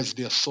gives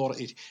the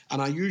authority.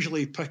 And I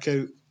usually pick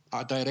out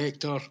a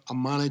director, a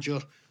manager,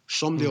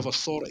 somebody of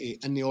authority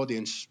in the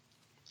audience.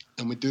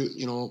 And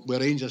we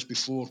arranged this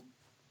before.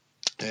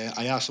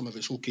 I asked them if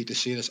it's okay to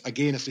say this.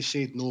 Again, if they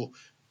said no,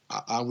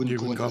 I wouldn't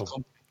go into the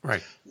company.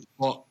 Right.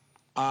 But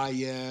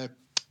I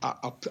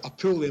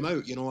pull them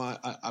out.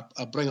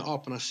 I bring it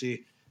up and I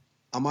say,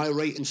 am I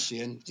right in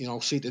saying,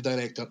 I'll say to the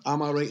director,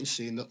 am I right in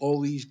saying that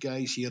all these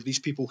guys here, these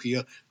people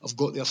here, have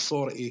got the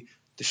authority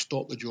to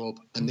stop the job?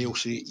 And they'll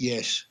say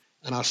yes.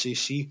 And I say,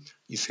 see,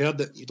 you've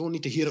heard it. You don't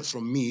need to hear it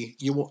from me.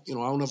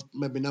 I'll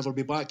maybe never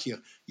be back here.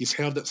 You've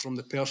heard it from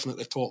the person at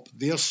the top.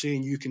 They're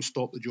saying you can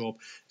stop the job.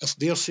 If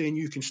they're saying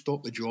you can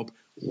stop the job,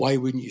 why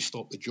wouldn't you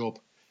stop the job?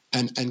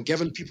 And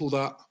giving people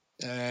that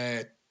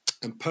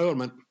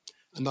empowerment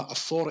and that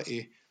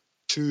authority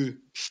to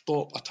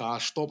stop a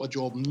task, stop a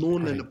job,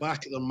 knowing in the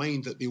back of their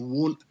mind that they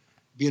won't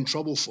be in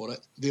trouble for it,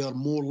 they are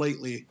more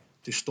likely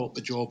to stop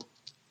the job.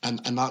 And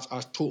that, I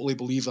totally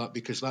believe that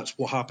because that's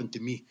what happened to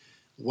me.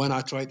 When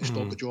I tried to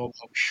stop the job,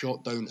 I was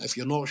shot down. If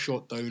you're not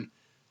shot down,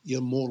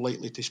 you're more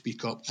likely to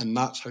speak up, and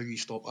that's how you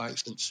stop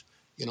accidents.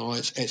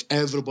 It's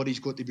everybody's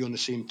got to be on the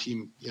same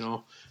team.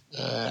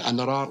 And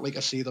there are, like I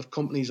say, there are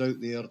companies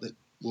out there that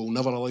will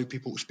never allow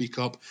people to speak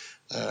up.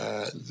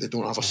 They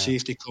don't have a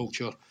safety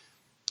culture,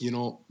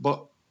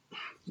 but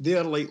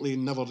they're likely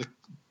never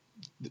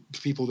the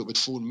people that would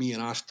phone me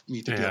and ask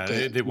me to do a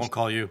pet. They won't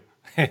call you.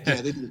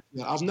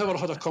 I've never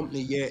had a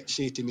company yet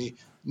say to me,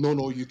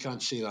 no, you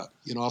can't say that.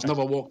 I've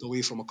never walked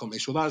away from a company.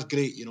 So that's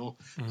great,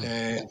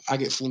 I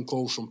get phone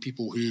calls from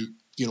people who,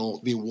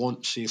 they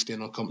want safety in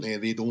their company.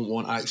 They don't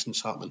want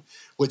accidents happening,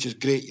 which is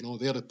great.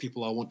 They're the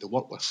people I want to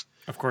work with.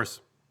 Of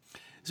course.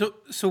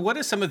 So what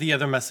are some of the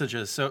other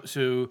messages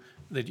so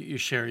that you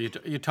share?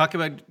 You talk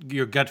about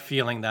your gut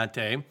feeling that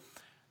day,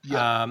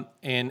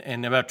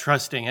 and about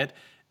trusting it,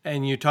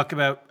 and you talk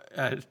about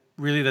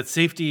really that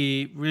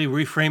safety, really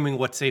reframing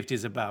what safety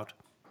is about.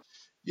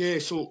 Yeah,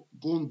 so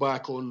going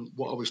back on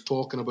what I was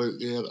talking about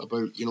there,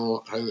 about,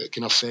 how it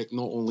can affect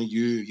not only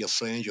you, your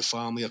friends, your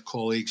family, your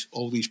colleagues,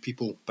 all these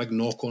people, big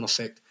knock-on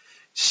effect.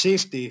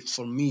 Safety,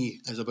 for me,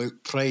 is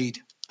about pride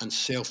and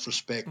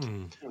self-respect.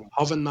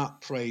 Having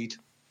that pride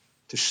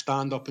to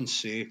stand up and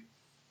say,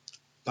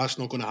 that's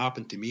not going to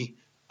happen to me.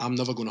 I'm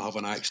never going to have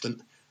an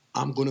accident.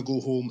 I'm going to go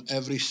home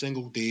every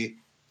single day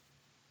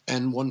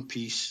in one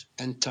piece,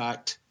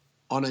 intact,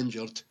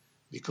 uninjured,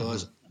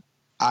 because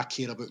I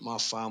care about my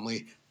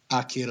family.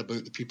 I care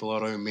about the people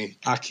around me.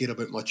 I care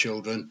about my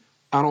children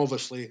and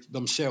obviously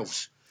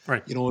themselves.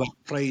 Right. That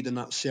pride and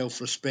that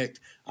self-respect.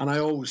 And I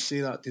always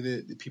say that to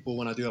the people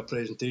when I do a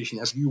presentation.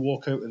 If you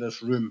walk out of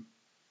this room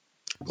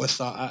with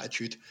that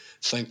attitude,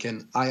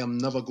 thinking, I am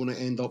never going to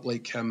end up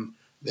like him,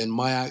 then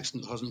my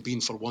accident hasn't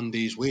been for one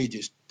day's wage.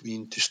 It's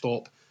been to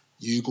stop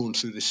you going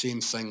through the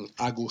same thing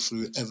I go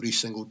through every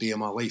single day of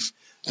my life.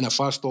 And if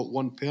I stop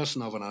one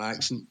person having an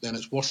accident, then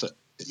it's worth it.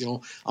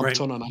 I'm Right.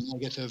 turning a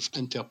negative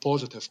into a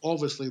positive.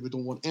 Obviously, we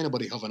don't want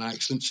anybody having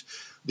accidents.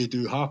 They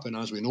do happen,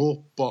 as we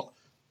know. But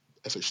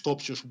if it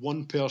stops just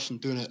one person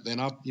doing it, then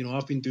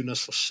I've been doing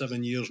this for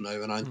 7 years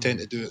now, and I intend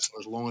to do it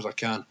for as long as I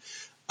can.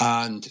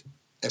 And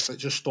if it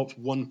just stops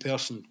one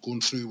person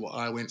going through what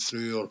I went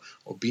through,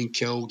 or being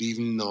killed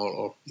even,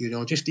 or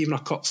just even a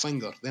cut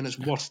finger, then it's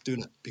worth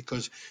doing it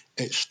because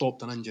it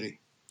stopped an injury.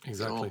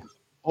 Exactly.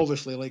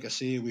 Obviously, like I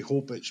say, we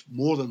hope it's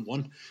more than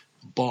one,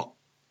 but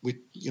we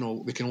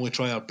can only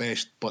try our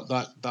best. But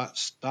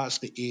that's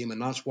the aim,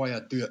 and that's why I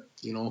do it.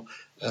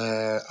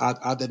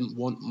 I didn't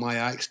want my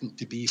accident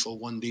to be for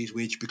one day's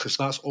wage, because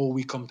that's all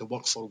we come to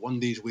work for,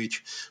 one day's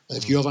wage.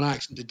 If you have an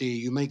accident today,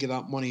 you might get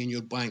that money in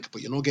your bank,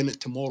 but you're not getting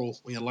it tomorrow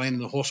when you're lying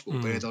in a hospital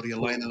bed or you're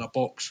lying in a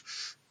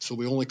box. So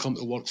we only come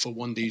to work for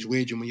one day's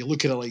wage, and when you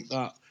look at it like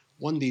that,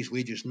 one day's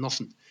wage is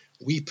nothing.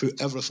 We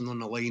put everything on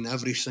the line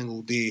every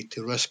single day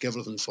to risk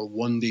everything for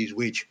one day's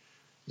wage.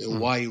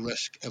 Why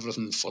risk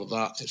everything for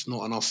that? It's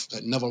not enough.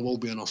 It never will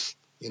be enough.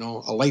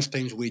 A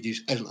lifetime's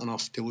wages isn't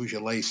enough to lose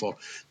your life or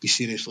be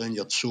seriously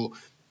injured. So,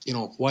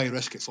 why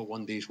risk it for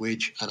one day's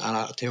wage? And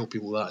I tell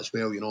people that as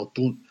well.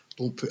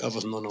 Don't put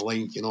everything on the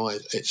line.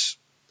 It's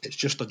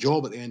just a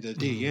job at the end of the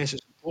day. Yes,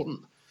 it's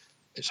important.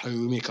 It's how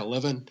we make a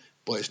living,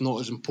 but it's not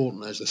as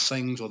important as the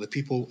things or the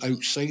people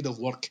outside of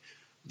work.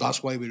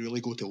 That's why we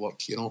really go to work.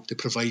 To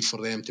provide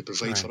for them, to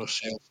provide for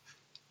ourselves,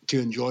 to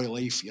enjoy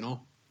life.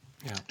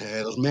 Yeah.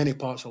 There's many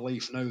parts of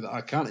life now that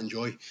I can't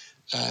enjoy,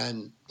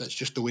 and that's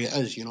just the way it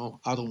is.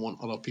 I don't want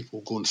other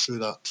people going through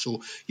that.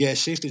 So yeah,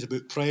 safety is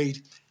about pride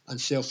and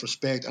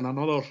self-respect. And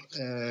another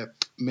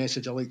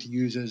message I like to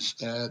use is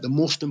the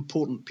most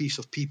important piece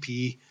of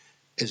PPE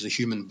is the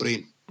human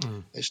brain.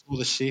 It's not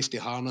the safety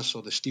harness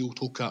or the steel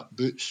toe cap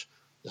boots,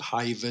 the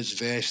high vis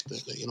vest,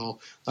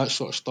 that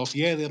sort of stuff.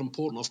 Yeah, they're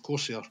important, of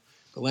course they are.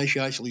 But unless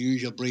you actually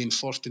use your brain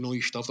first to know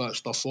you should have that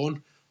stuff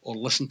on, or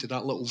listen to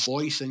that little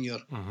voice in your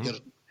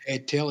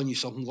head telling you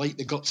something, like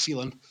the gut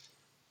feeling,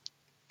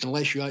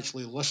 unless you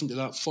actually listen to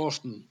that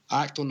first and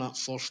act on that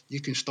first, you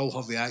can still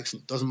have the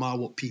accident. Doesn't matter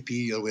what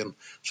PPE you're wearing.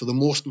 So the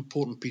most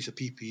important piece of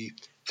PPE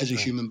is the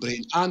human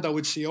brain. And I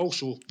would say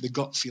also the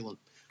gut feeling.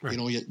 Right.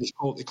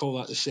 They call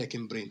that the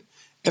second brain.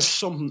 If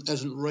something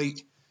isn't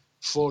right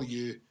for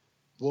you,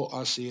 what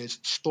I say is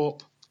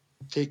stop,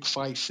 take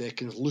 5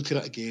 seconds, look at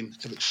it again.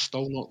 If it's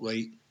still not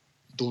right,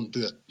 don't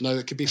do it. Now,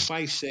 it could be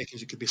 5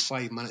 seconds, it could be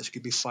 5 minutes, it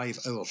could be 5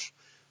 hours.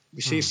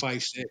 We say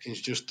 5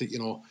 seconds just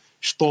to,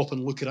 stop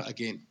and look at it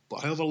again.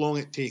 But however long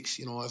it takes,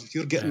 if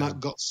you're getting that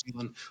gut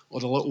feeling or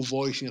the little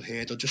voice in your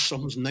head or just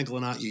something's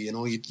niggling at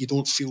you, you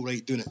don't feel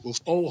right doing it. We've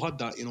all had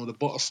that, the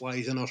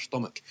butterflies in our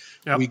stomach.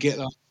 Yep. We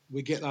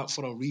get that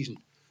for a reason,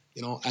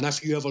 and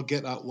if you ever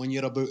get that when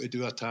you're about to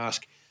do a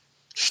task,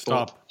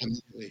 stop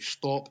immediately.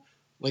 Stop.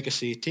 Like I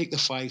say, take the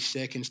 5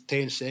 seconds,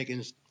 10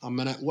 seconds, a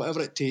minute, whatever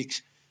it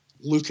takes,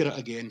 look at it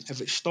again. If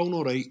it's still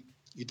not right,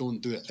 you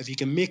don't do it. If you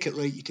can make it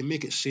right, you can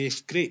make it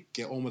safe, great,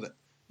 get on with it,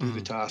 do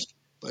the task.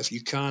 But if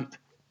you can't,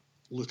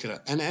 look at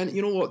it. And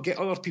you know what, get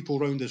other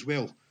people around as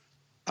well.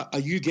 Are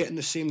you getting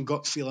the same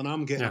gut feeling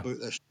I'm getting about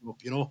this?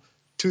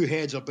 Two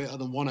heads are better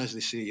than one, as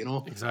they say,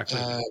 Exactly.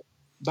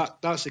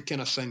 That's the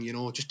kind of thing,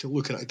 just to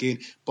look at it again.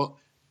 But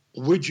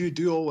would you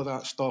do all of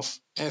that stuff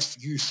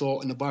if you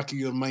thought in the back of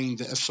your mind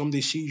that if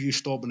somebody sees you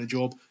stopping a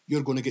job,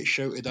 you're going to get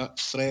shouted at,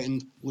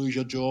 threatened, lose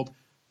your job?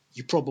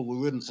 You probably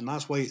wouldn't. And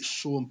that's why it's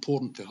so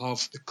important to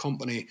have the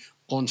company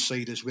on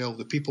side as well.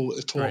 The people at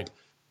the top,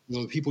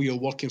 the people you're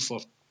working for,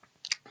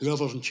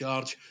 whoever's in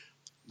charge,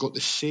 got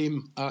the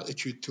same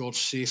attitude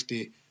towards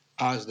safety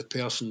as the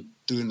person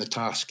doing the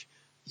task.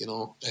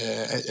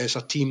 It's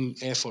a team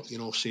effort,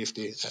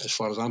 safety, as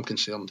far as I'm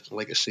concerned.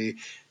 Like I say,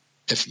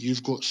 if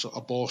you've got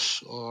a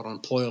boss or an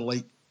employer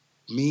like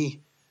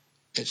me,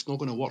 it's not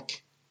going to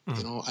work.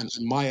 And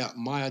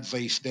my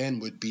advice then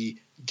would be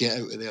get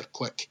out of there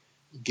quick.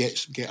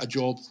 Get a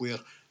job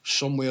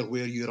somewhere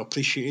where you're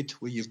appreciated,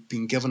 where you've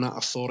been given that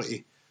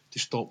authority to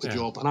stop the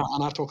job. And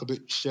I talk about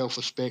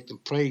self-respect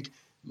and pride.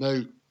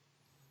 Now,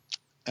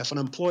 if an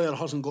employer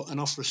hasn't got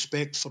enough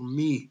respect for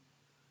me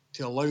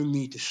to allow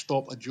me to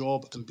stop a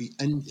job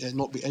and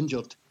not be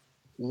injured,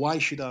 why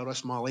should I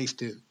risk my life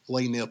to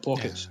line their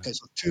pockets? Yeah.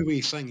 It's a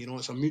two-way thing,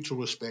 it's a mutual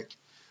respect.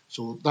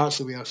 So that's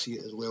the way I see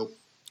it as well.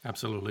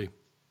 Absolutely.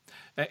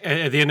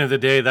 At the end of the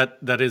day,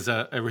 that is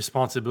a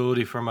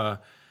responsibility from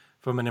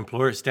an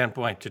employer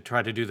standpoint to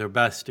try to do their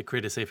best to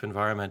create a safe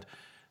environment.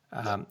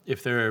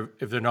 If they're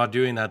not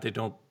doing that, they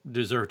don't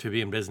deserve to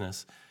be in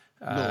business.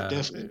 No,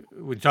 definitely.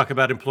 We talk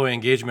about employee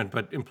engagement,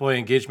 but employee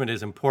engagement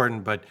is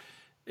important. But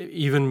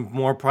even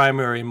more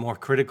primary and more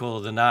critical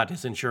than that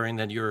is ensuring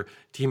that your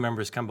team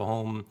members come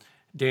home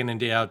day in and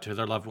day out to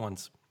their loved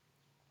ones.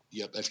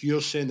 Yep. If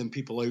you're sending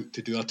people out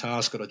to do a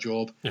task or a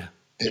job, Yeah.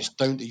 it's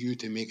down to you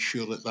to make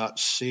sure that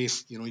that's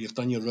safe. You've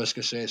done your risk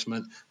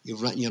assessment,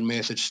 you've written your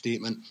method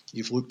statement,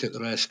 you've looked at the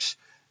risks.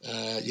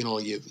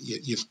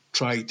 You've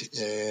tried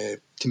to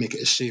make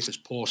it as safe as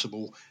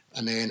possible,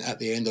 and then at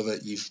the end of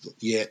it,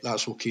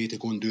 that's okay to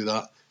go and do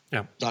that.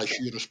 Yeah. That's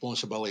your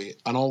responsibility.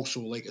 And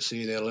also, like I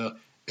said earlier,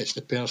 it's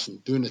the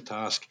person doing the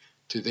task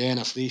to then,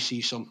 if they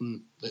see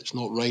something that's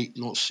not right,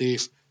 not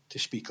safe, to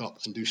speak up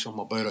and do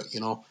something about it.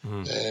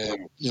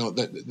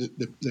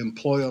 The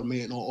employer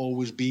may not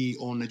always be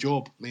on the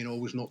job, may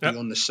always not be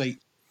on the site.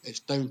 It's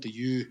down to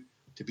you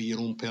to be your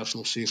own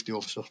personal safety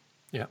officer.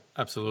 Yeah,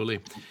 absolutely.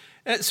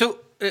 So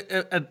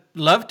I'd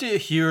love to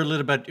hear a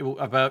little bit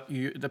about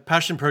the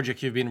passion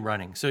project you've been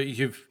running. So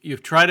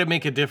you've tried to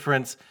make a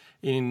difference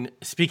in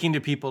speaking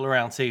to people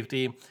around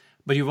safety,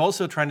 but you've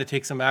also tried to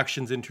take some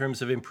actions in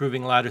terms of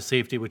improving ladder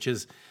safety, which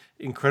is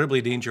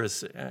incredibly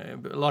dangerous. A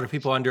lot of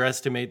people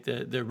underestimate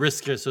the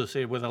risk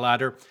associated with a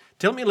ladder.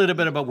 Tell me a little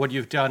bit about what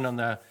you've done on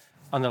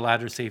the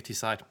ladder safety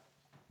side.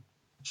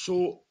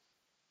 So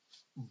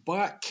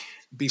back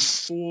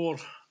before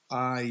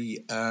I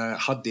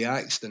had the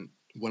accident,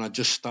 when I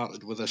just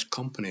started with this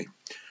company,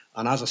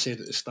 and as I said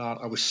at the start,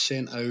 I was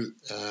sent out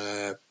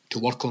to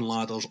work on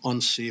ladders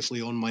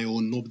unsafely on my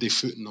own, nobody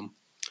footing them.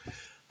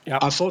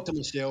 Yep. I thought to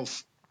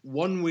myself,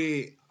 one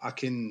way I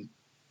can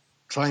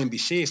try and be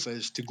safe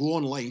is to go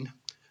online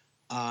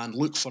and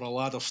look for a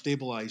ladder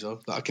stabilizer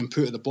that I can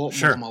put at the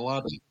bottom of my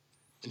ladder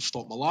and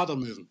stop my ladder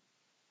moving.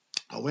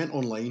 I went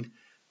online,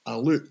 I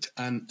looked,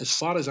 and as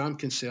far as I'm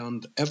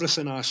concerned,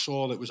 everything I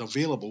saw that was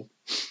available,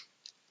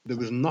 there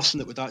was nothing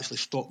that would actually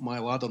stop my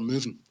ladder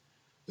moving.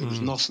 There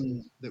was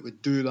nothing that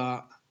would do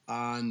that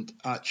and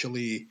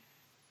actually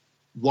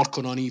work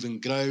on uneven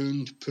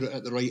ground, put it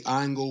at the right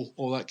angle,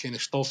 all that kind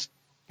of stuff.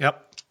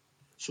 Yep.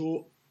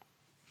 So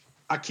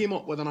I came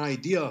up with an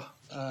idea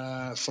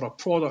for a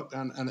product,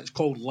 and it's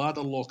called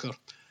Ladder Locker.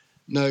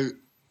 Now,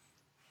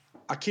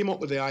 I came up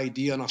with the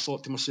idea and I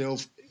thought to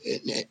myself,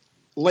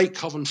 like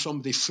having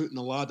somebody footing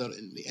a ladder,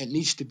 it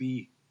needs to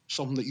be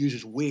something that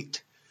uses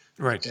weight.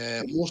 Right.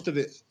 Most of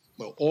it,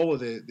 well, all of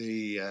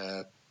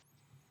the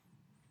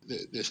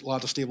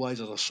ladder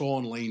stabilizers I saw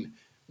online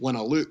when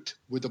I looked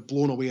would have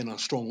blown away in a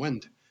strong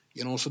wind,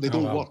 so they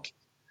don't work.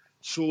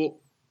 So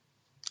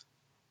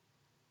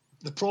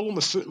the problem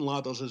with footing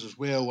ladders is, as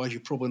well, as you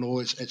probably know,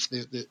 it's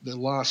the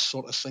last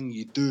sort of thing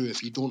you do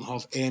if you don't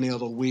have any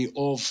other way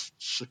of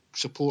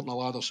supporting a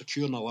ladder,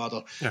 securing a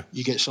ladder. Yeah.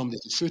 You get somebody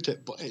to foot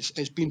it. But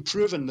it's been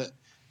proven that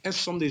if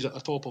somebody's at the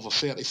top of a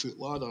 30-foot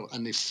ladder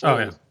and they fall,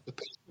 the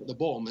person at the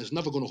bottom is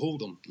never going to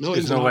hold them.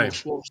 There's no way.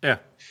 Yeah.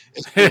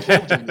 It's going to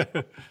hold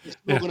them. It's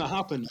not going to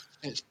happen.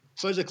 It's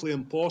physically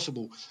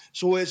impossible.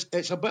 So it's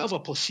a bit of a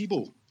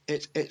placebo.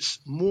 It's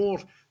more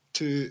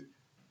to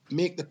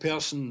make the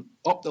person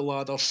up the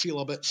ladder feel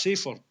a bit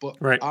safer, but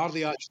are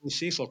they actually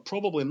safer?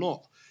 Probably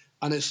not.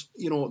 And it's,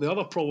 the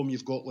other problem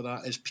you've got with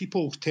that is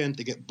people tend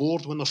to get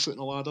bored when they're footing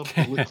a ladder.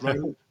 They look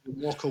round, they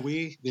walk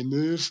away, they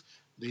move,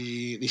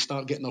 they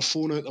start getting their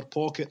phone out their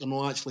pocket, they're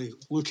not actually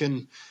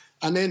looking.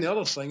 And then the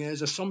other thing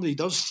is, if somebody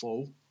does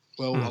fall,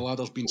 well, a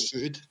ladder's been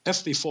footed.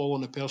 If they fall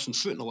on the person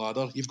footing the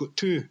ladder, you've got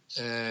two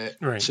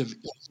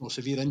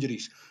severe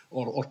injuries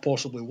or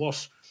possibly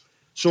worse.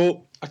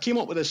 So I came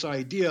up with this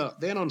idea.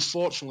 Then,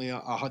 unfortunately,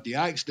 I had the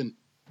accident,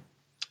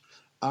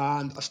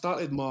 and I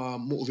started my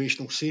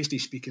motivational safety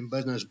speaking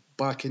business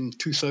back in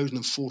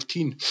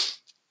 2014.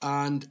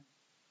 And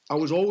I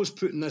was always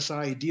putting this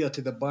idea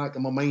to the back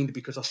of my mind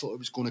because I thought it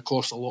was going to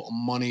cost a lot of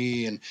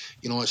money, and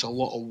it's a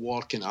lot of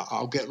work, and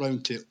I'll get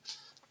round to it.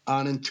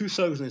 And in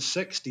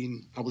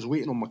 2016, I was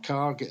waiting on my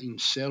car getting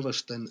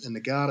serviced in the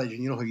garage,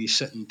 and you know how you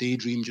sit and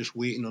daydream just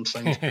waiting on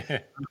things.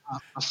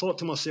 I thought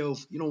to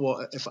myself, you know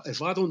what,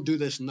 if I don't do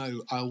this now,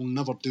 I'll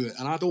never do it.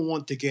 And I don't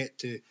want to get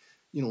to,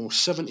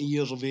 70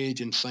 years of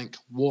age and think,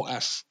 what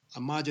if?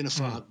 Imagine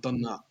if I had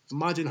done that.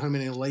 Imagine how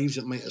many lives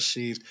it might have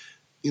saved.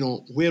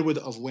 Where would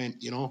it have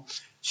went,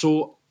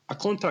 So I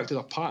contacted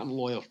a patent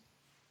lawyer,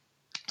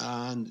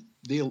 and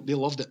they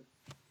loved it.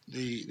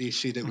 They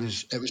said it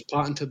was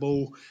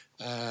patentable.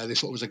 They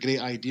thought it was a great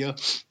idea.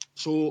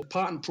 So the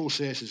patent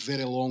process is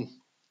very long,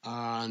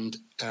 and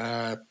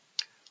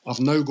I've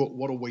now got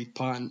worldwide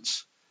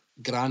patents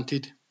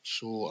granted.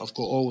 So I've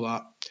got all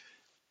that.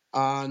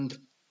 And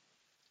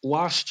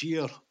last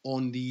year,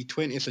 on the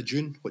 20th of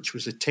June, which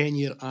was the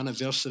 10-year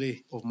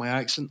anniversary of my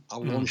accident, I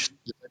launched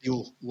the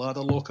video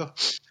Ladder Locker.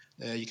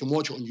 You can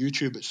watch it on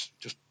YouTube. It's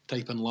just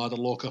type in ladder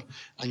locker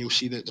and you'll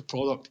see the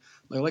product.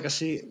 Now, like I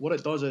say, what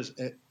it does is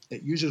it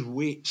uses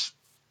weights,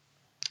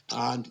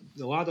 and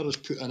the ladder is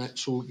put in it.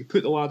 So you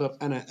put the ladder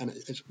in it, and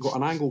it's got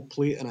an angle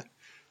plate in it.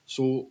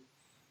 So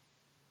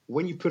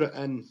when you put it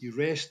in, you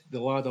rest the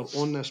ladder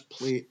on this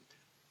plate,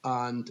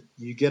 and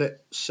you get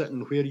it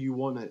sitting where you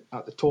want it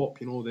at the top,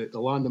 the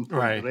landing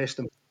point, Right. the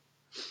resting.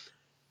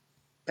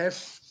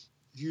 If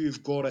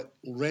you've got it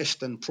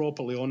resting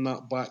properly on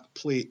that back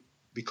plate,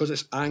 because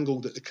it's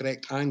angled at the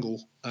correct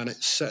angle and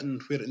it's sitting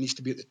where it needs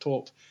to be at the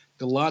top,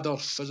 the ladder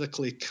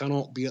physically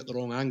cannot be at the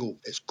wrong angle.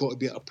 It's got to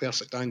be at a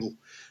perfect angle,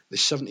 the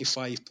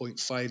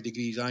 75.5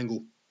 degrees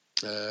angle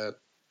that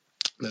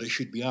it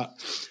should be at.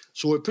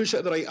 So it puts it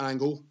at the right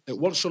angle. It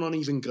works on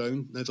uneven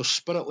ground. Now, there's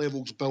spirit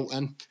levels built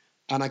in.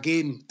 And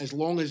again, as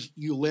long as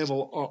you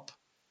level up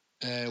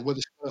with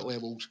the spirit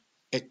levels,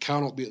 it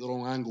cannot be at the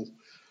wrong angle.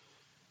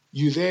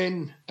 You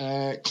then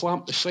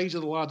clamp the sides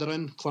of the ladder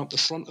in, clamp the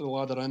front of the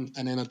ladder in,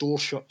 and then a door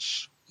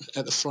shuts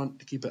at the front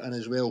to keep it in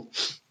as well.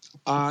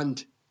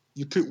 And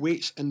you put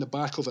weights in the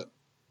back of it.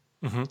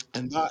 Mm-hmm.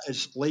 And that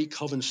is like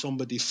having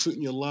somebody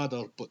footing your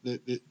ladder. But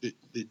the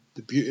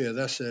beauty of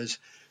this is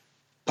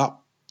that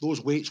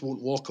those weights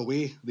won't walk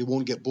away. They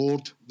won't get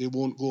bored. They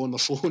won't go on the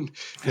phone.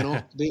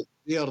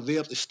 They are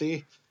there to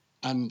stay.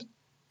 And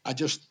I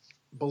just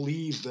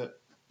believe that,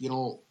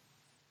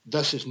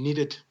 this is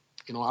needed.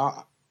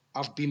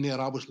 I've been there.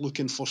 I was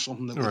looking for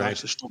something that would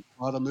actually stop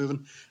the ladder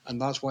moving,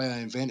 and that's why I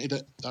invented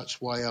it.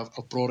 That's why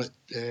I've brought it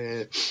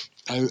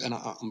out, and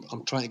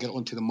I'm trying to get it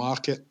onto the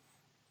market.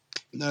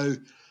 Now,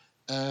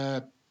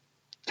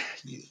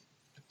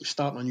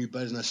 starting a new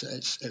business,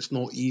 it's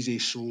not easy.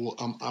 So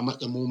I'm at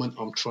the moment,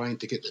 I'm trying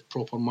to get the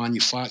proper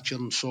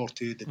manufacturing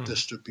sorted, the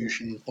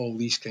distribution, all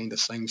these kind of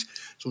things.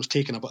 So it's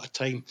taking a bit of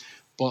time.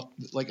 But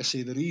like I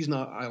say, the reason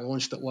I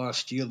launched it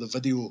last year, the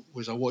video,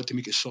 was I wanted to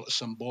make it sort of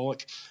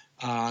symbolic,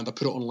 and I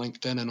put it on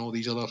LinkedIn and all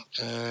these other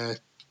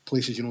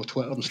places,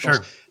 Twitter and stuff.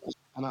 Sure.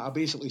 And I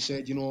basically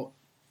said,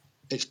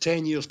 it's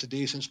 10 years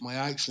today since my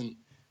accident.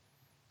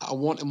 I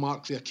want to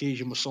mark the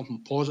occasion with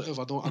something positive.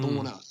 I don't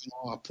want to,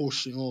 I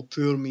post,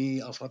 poor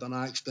me, I've had an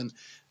accident.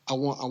 I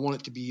want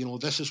it to be,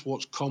 this is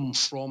what's come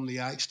from the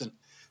accident.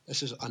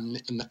 This is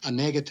a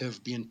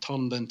negative being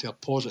turned into a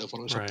positive,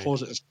 or it's a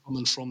positive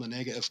coming from the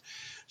negative.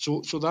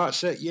 So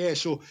that's it. Yeah.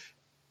 So,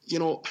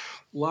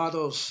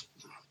 ladders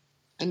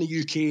in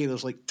the UK,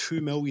 there's like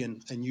 2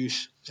 million in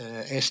use,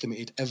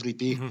 estimated every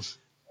day.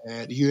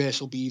 Mm-hmm. The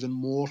US will be even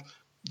more.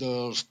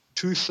 There's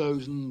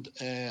 2,000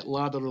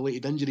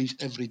 ladder-related injuries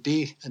every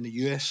day in the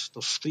US.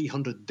 There's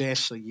 300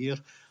 deaths a year,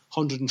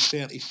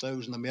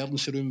 130,000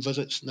 emergency room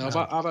visits. Now,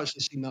 I've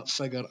actually seen that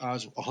figure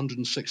as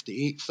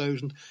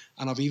 168,000,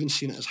 and I've even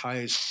seen it as high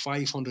as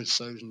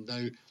 500,000.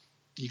 Now,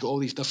 you got all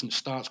these different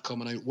stats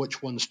coming out,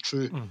 which one's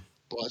true.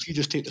 But if you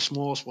just take the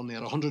smallest one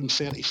there,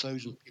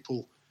 130,000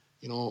 people,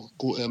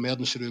 go to the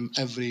emergency room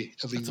every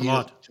That's year. A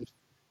lot.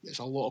 It's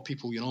a lot of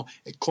people,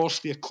 It costs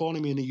the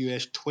economy in the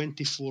US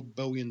 $24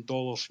 billion,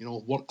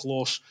 work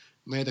loss,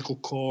 medical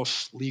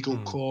costs, legal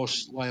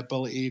costs,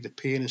 liability, the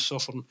pain and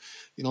suffering,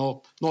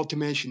 not to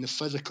mention the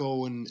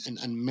physical and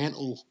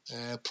mental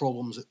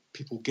problems that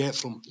people get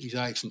from these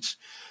accidents.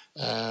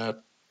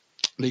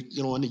 In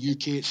the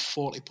UK, it's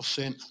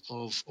 40%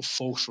 of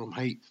falls from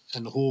height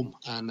in the home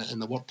and in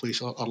the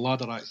workplace are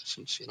ladder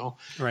accidents,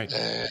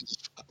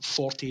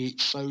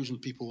 48,000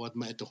 people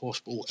admitted to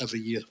hospital every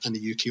year in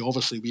the UK.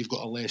 Obviously, we've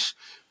got a less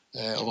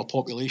of a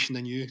population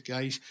than you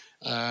guys.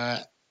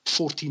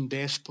 14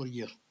 deaths per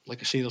year.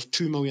 Like I say, there's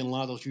 2 million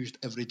ladders used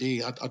every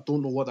day. I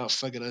don't know what that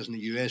figure is in the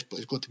US, but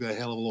it's got to be a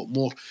hell of a lot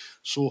more.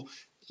 So,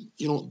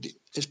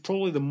 it's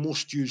probably the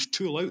most used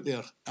tool out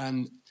there.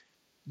 And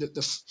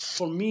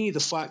for me, the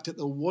fact that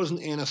there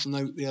wasn't anything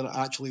out there that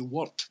actually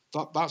worked,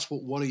 that's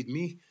what worried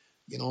me,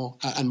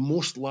 And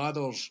most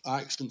ladders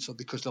accidents are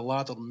because the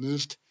ladder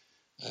moved.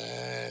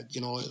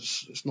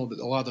 It's not that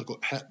the ladder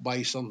got hit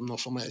by something or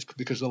something. It's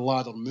because the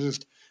ladder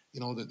moved.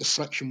 That the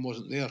friction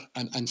wasn't there,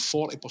 and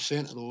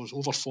 40% of those,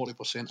 over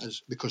 40%,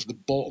 is because the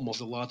bottom of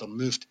the ladder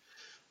moved.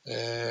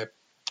 About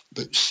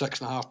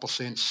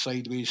 6.5%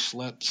 sideways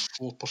slipped,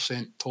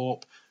 4%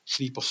 top,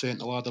 3%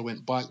 the ladder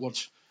went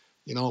backwards.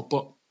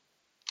 But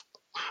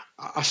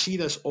I see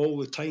this all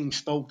the time,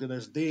 still to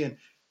this day, and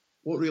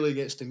what really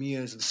gets to me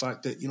is the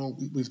fact that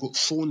we've got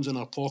phones in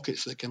our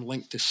pockets that can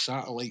link to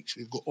satellites.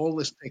 We've got all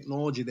this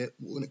technology that,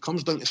 when it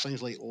comes down to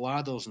things like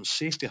ladders and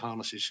safety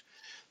harnesses,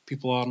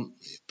 people aren't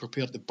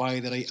prepared to buy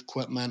the right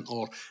equipment,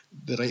 or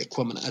the right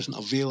equipment isn't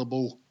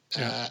available.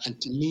 And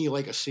to me,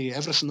 like I say,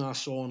 everything I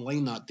saw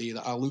online that day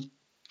that I looked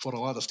for a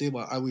ladder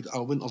stable, I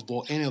wouldn't have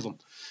bought any of them.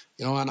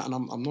 And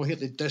I'm not here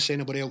to diss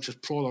anybody else's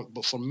product,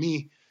 but for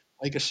me,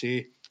 like I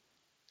say,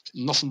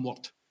 nothing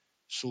worked.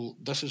 So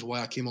this is why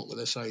I came up with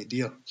this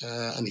idea.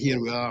 And here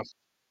we are,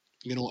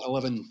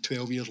 11,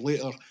 12 years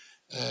later,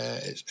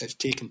 it's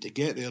taken to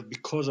get there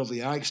because of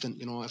the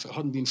accident. If it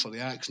hadn't been for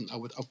the accident, I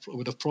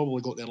would have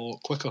probably got there a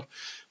lot quicker.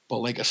 But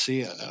like I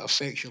say, it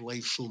affects your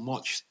life so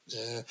much.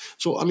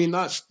 So, I mean,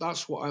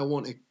 that's what I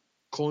want to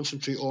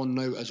concentrate on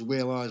now, as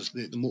well as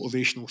the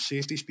motivational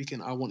safety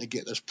speaking. I want to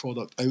get this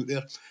product out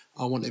there.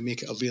 I want to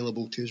make it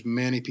available to as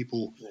many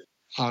people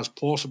as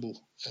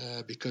possible,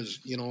 because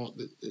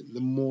the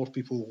more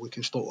people we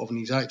can stop having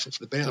these accidents,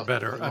 the better. The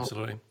better,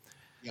 absolutely.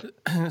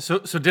 Yep. So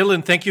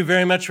Dylan, thank you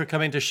very much for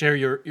coming to share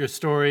your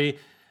story,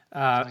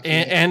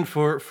 and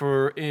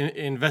for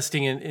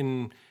investing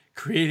in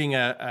creating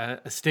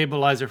a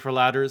stabilizer for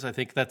ladders. I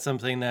think that's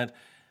something that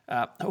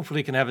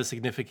hopefully can have a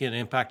significant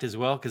impact as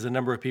well, because a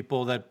number of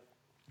people that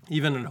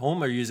even at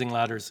home are using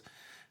ladders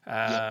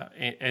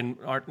and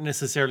aren't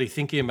necessarily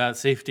thinking about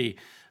safety,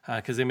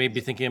 because they may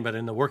be thinking about it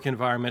in the work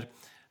environment.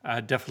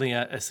 Definitely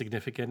a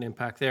significant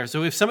impact there.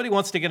 So if somebody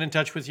wants to get in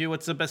touch with you,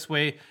 what's the best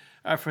way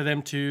for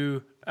them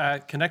to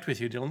connect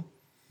with you, Dylan?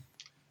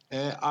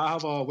 I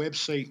have a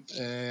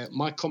website.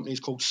 My company is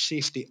called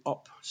Safety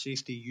Up,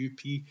 Safety UP.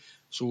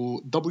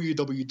 So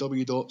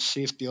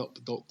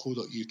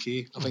www.safetyup.co.uk.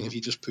 I think if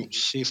you just put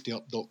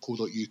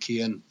safetyup.co.uk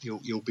in,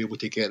 you'll be able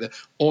to get it.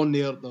 On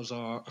there, there's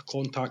a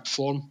contact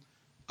form,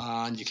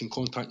 and you can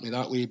contact me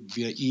that way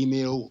via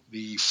email.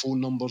 The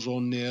phone number's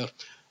on there.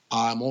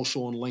 I'm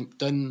also on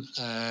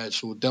LinkedIn,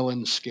 so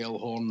Dylan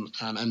Skelhorn,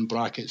 and in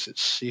brackets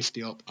it's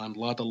Safety Up and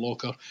Ladder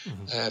Locker.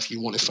 If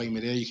you want to find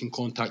me there, you can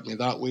contact me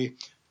that way.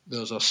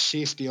 There's a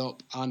Safety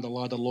Up and a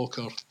Ladder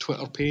Locker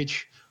Twitter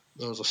page.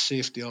 There's a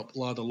Safety Up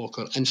Ladder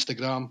Locker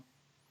Instagram,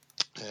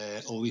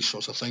 all these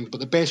sorts of things. But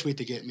the best way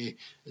to get me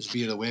is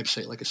via the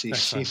website, like I say,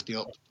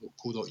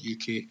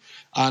 safetyup.co.uk.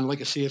 And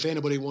like I say, if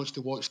anybody wants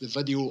to watch the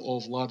video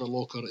of Ladder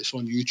Locker, it's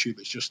on YouTube.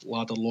 It's just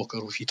Ladder Locker.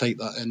 If you type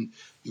that in,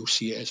 you'll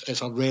see it.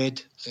 It's a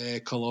red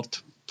coloured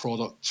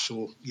product,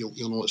 so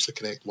you'll know it's the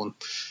correct one.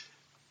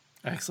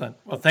 Excellent.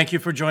 Well, thank you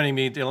for joining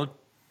me, Dylan.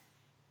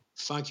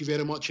 Thank you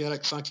very much,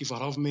 Eric. Thank you for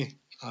having me.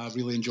 I've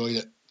really enjoyed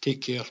it.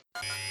 Take care.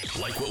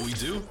 Like what we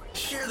do?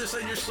 Share this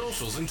on your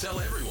socials and tell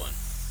everyone.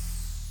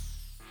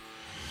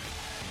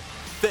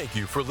 Thank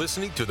you for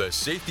listening to the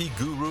Safety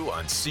Guru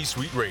on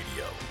C-Suite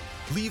Radio.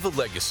 Leave a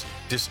legacy,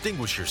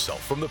 distinguish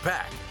yourself from the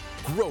pack,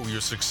 grow your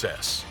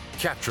success,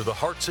 capture the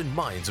hearts and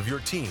minds of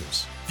your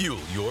teams, fuel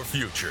your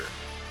future.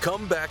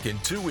 Come back in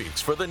 2 weeks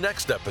for the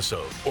next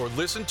episode, or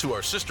listen to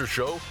our sister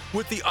show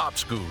with the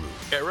Ops Guru,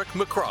 Eric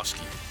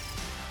McCroskey.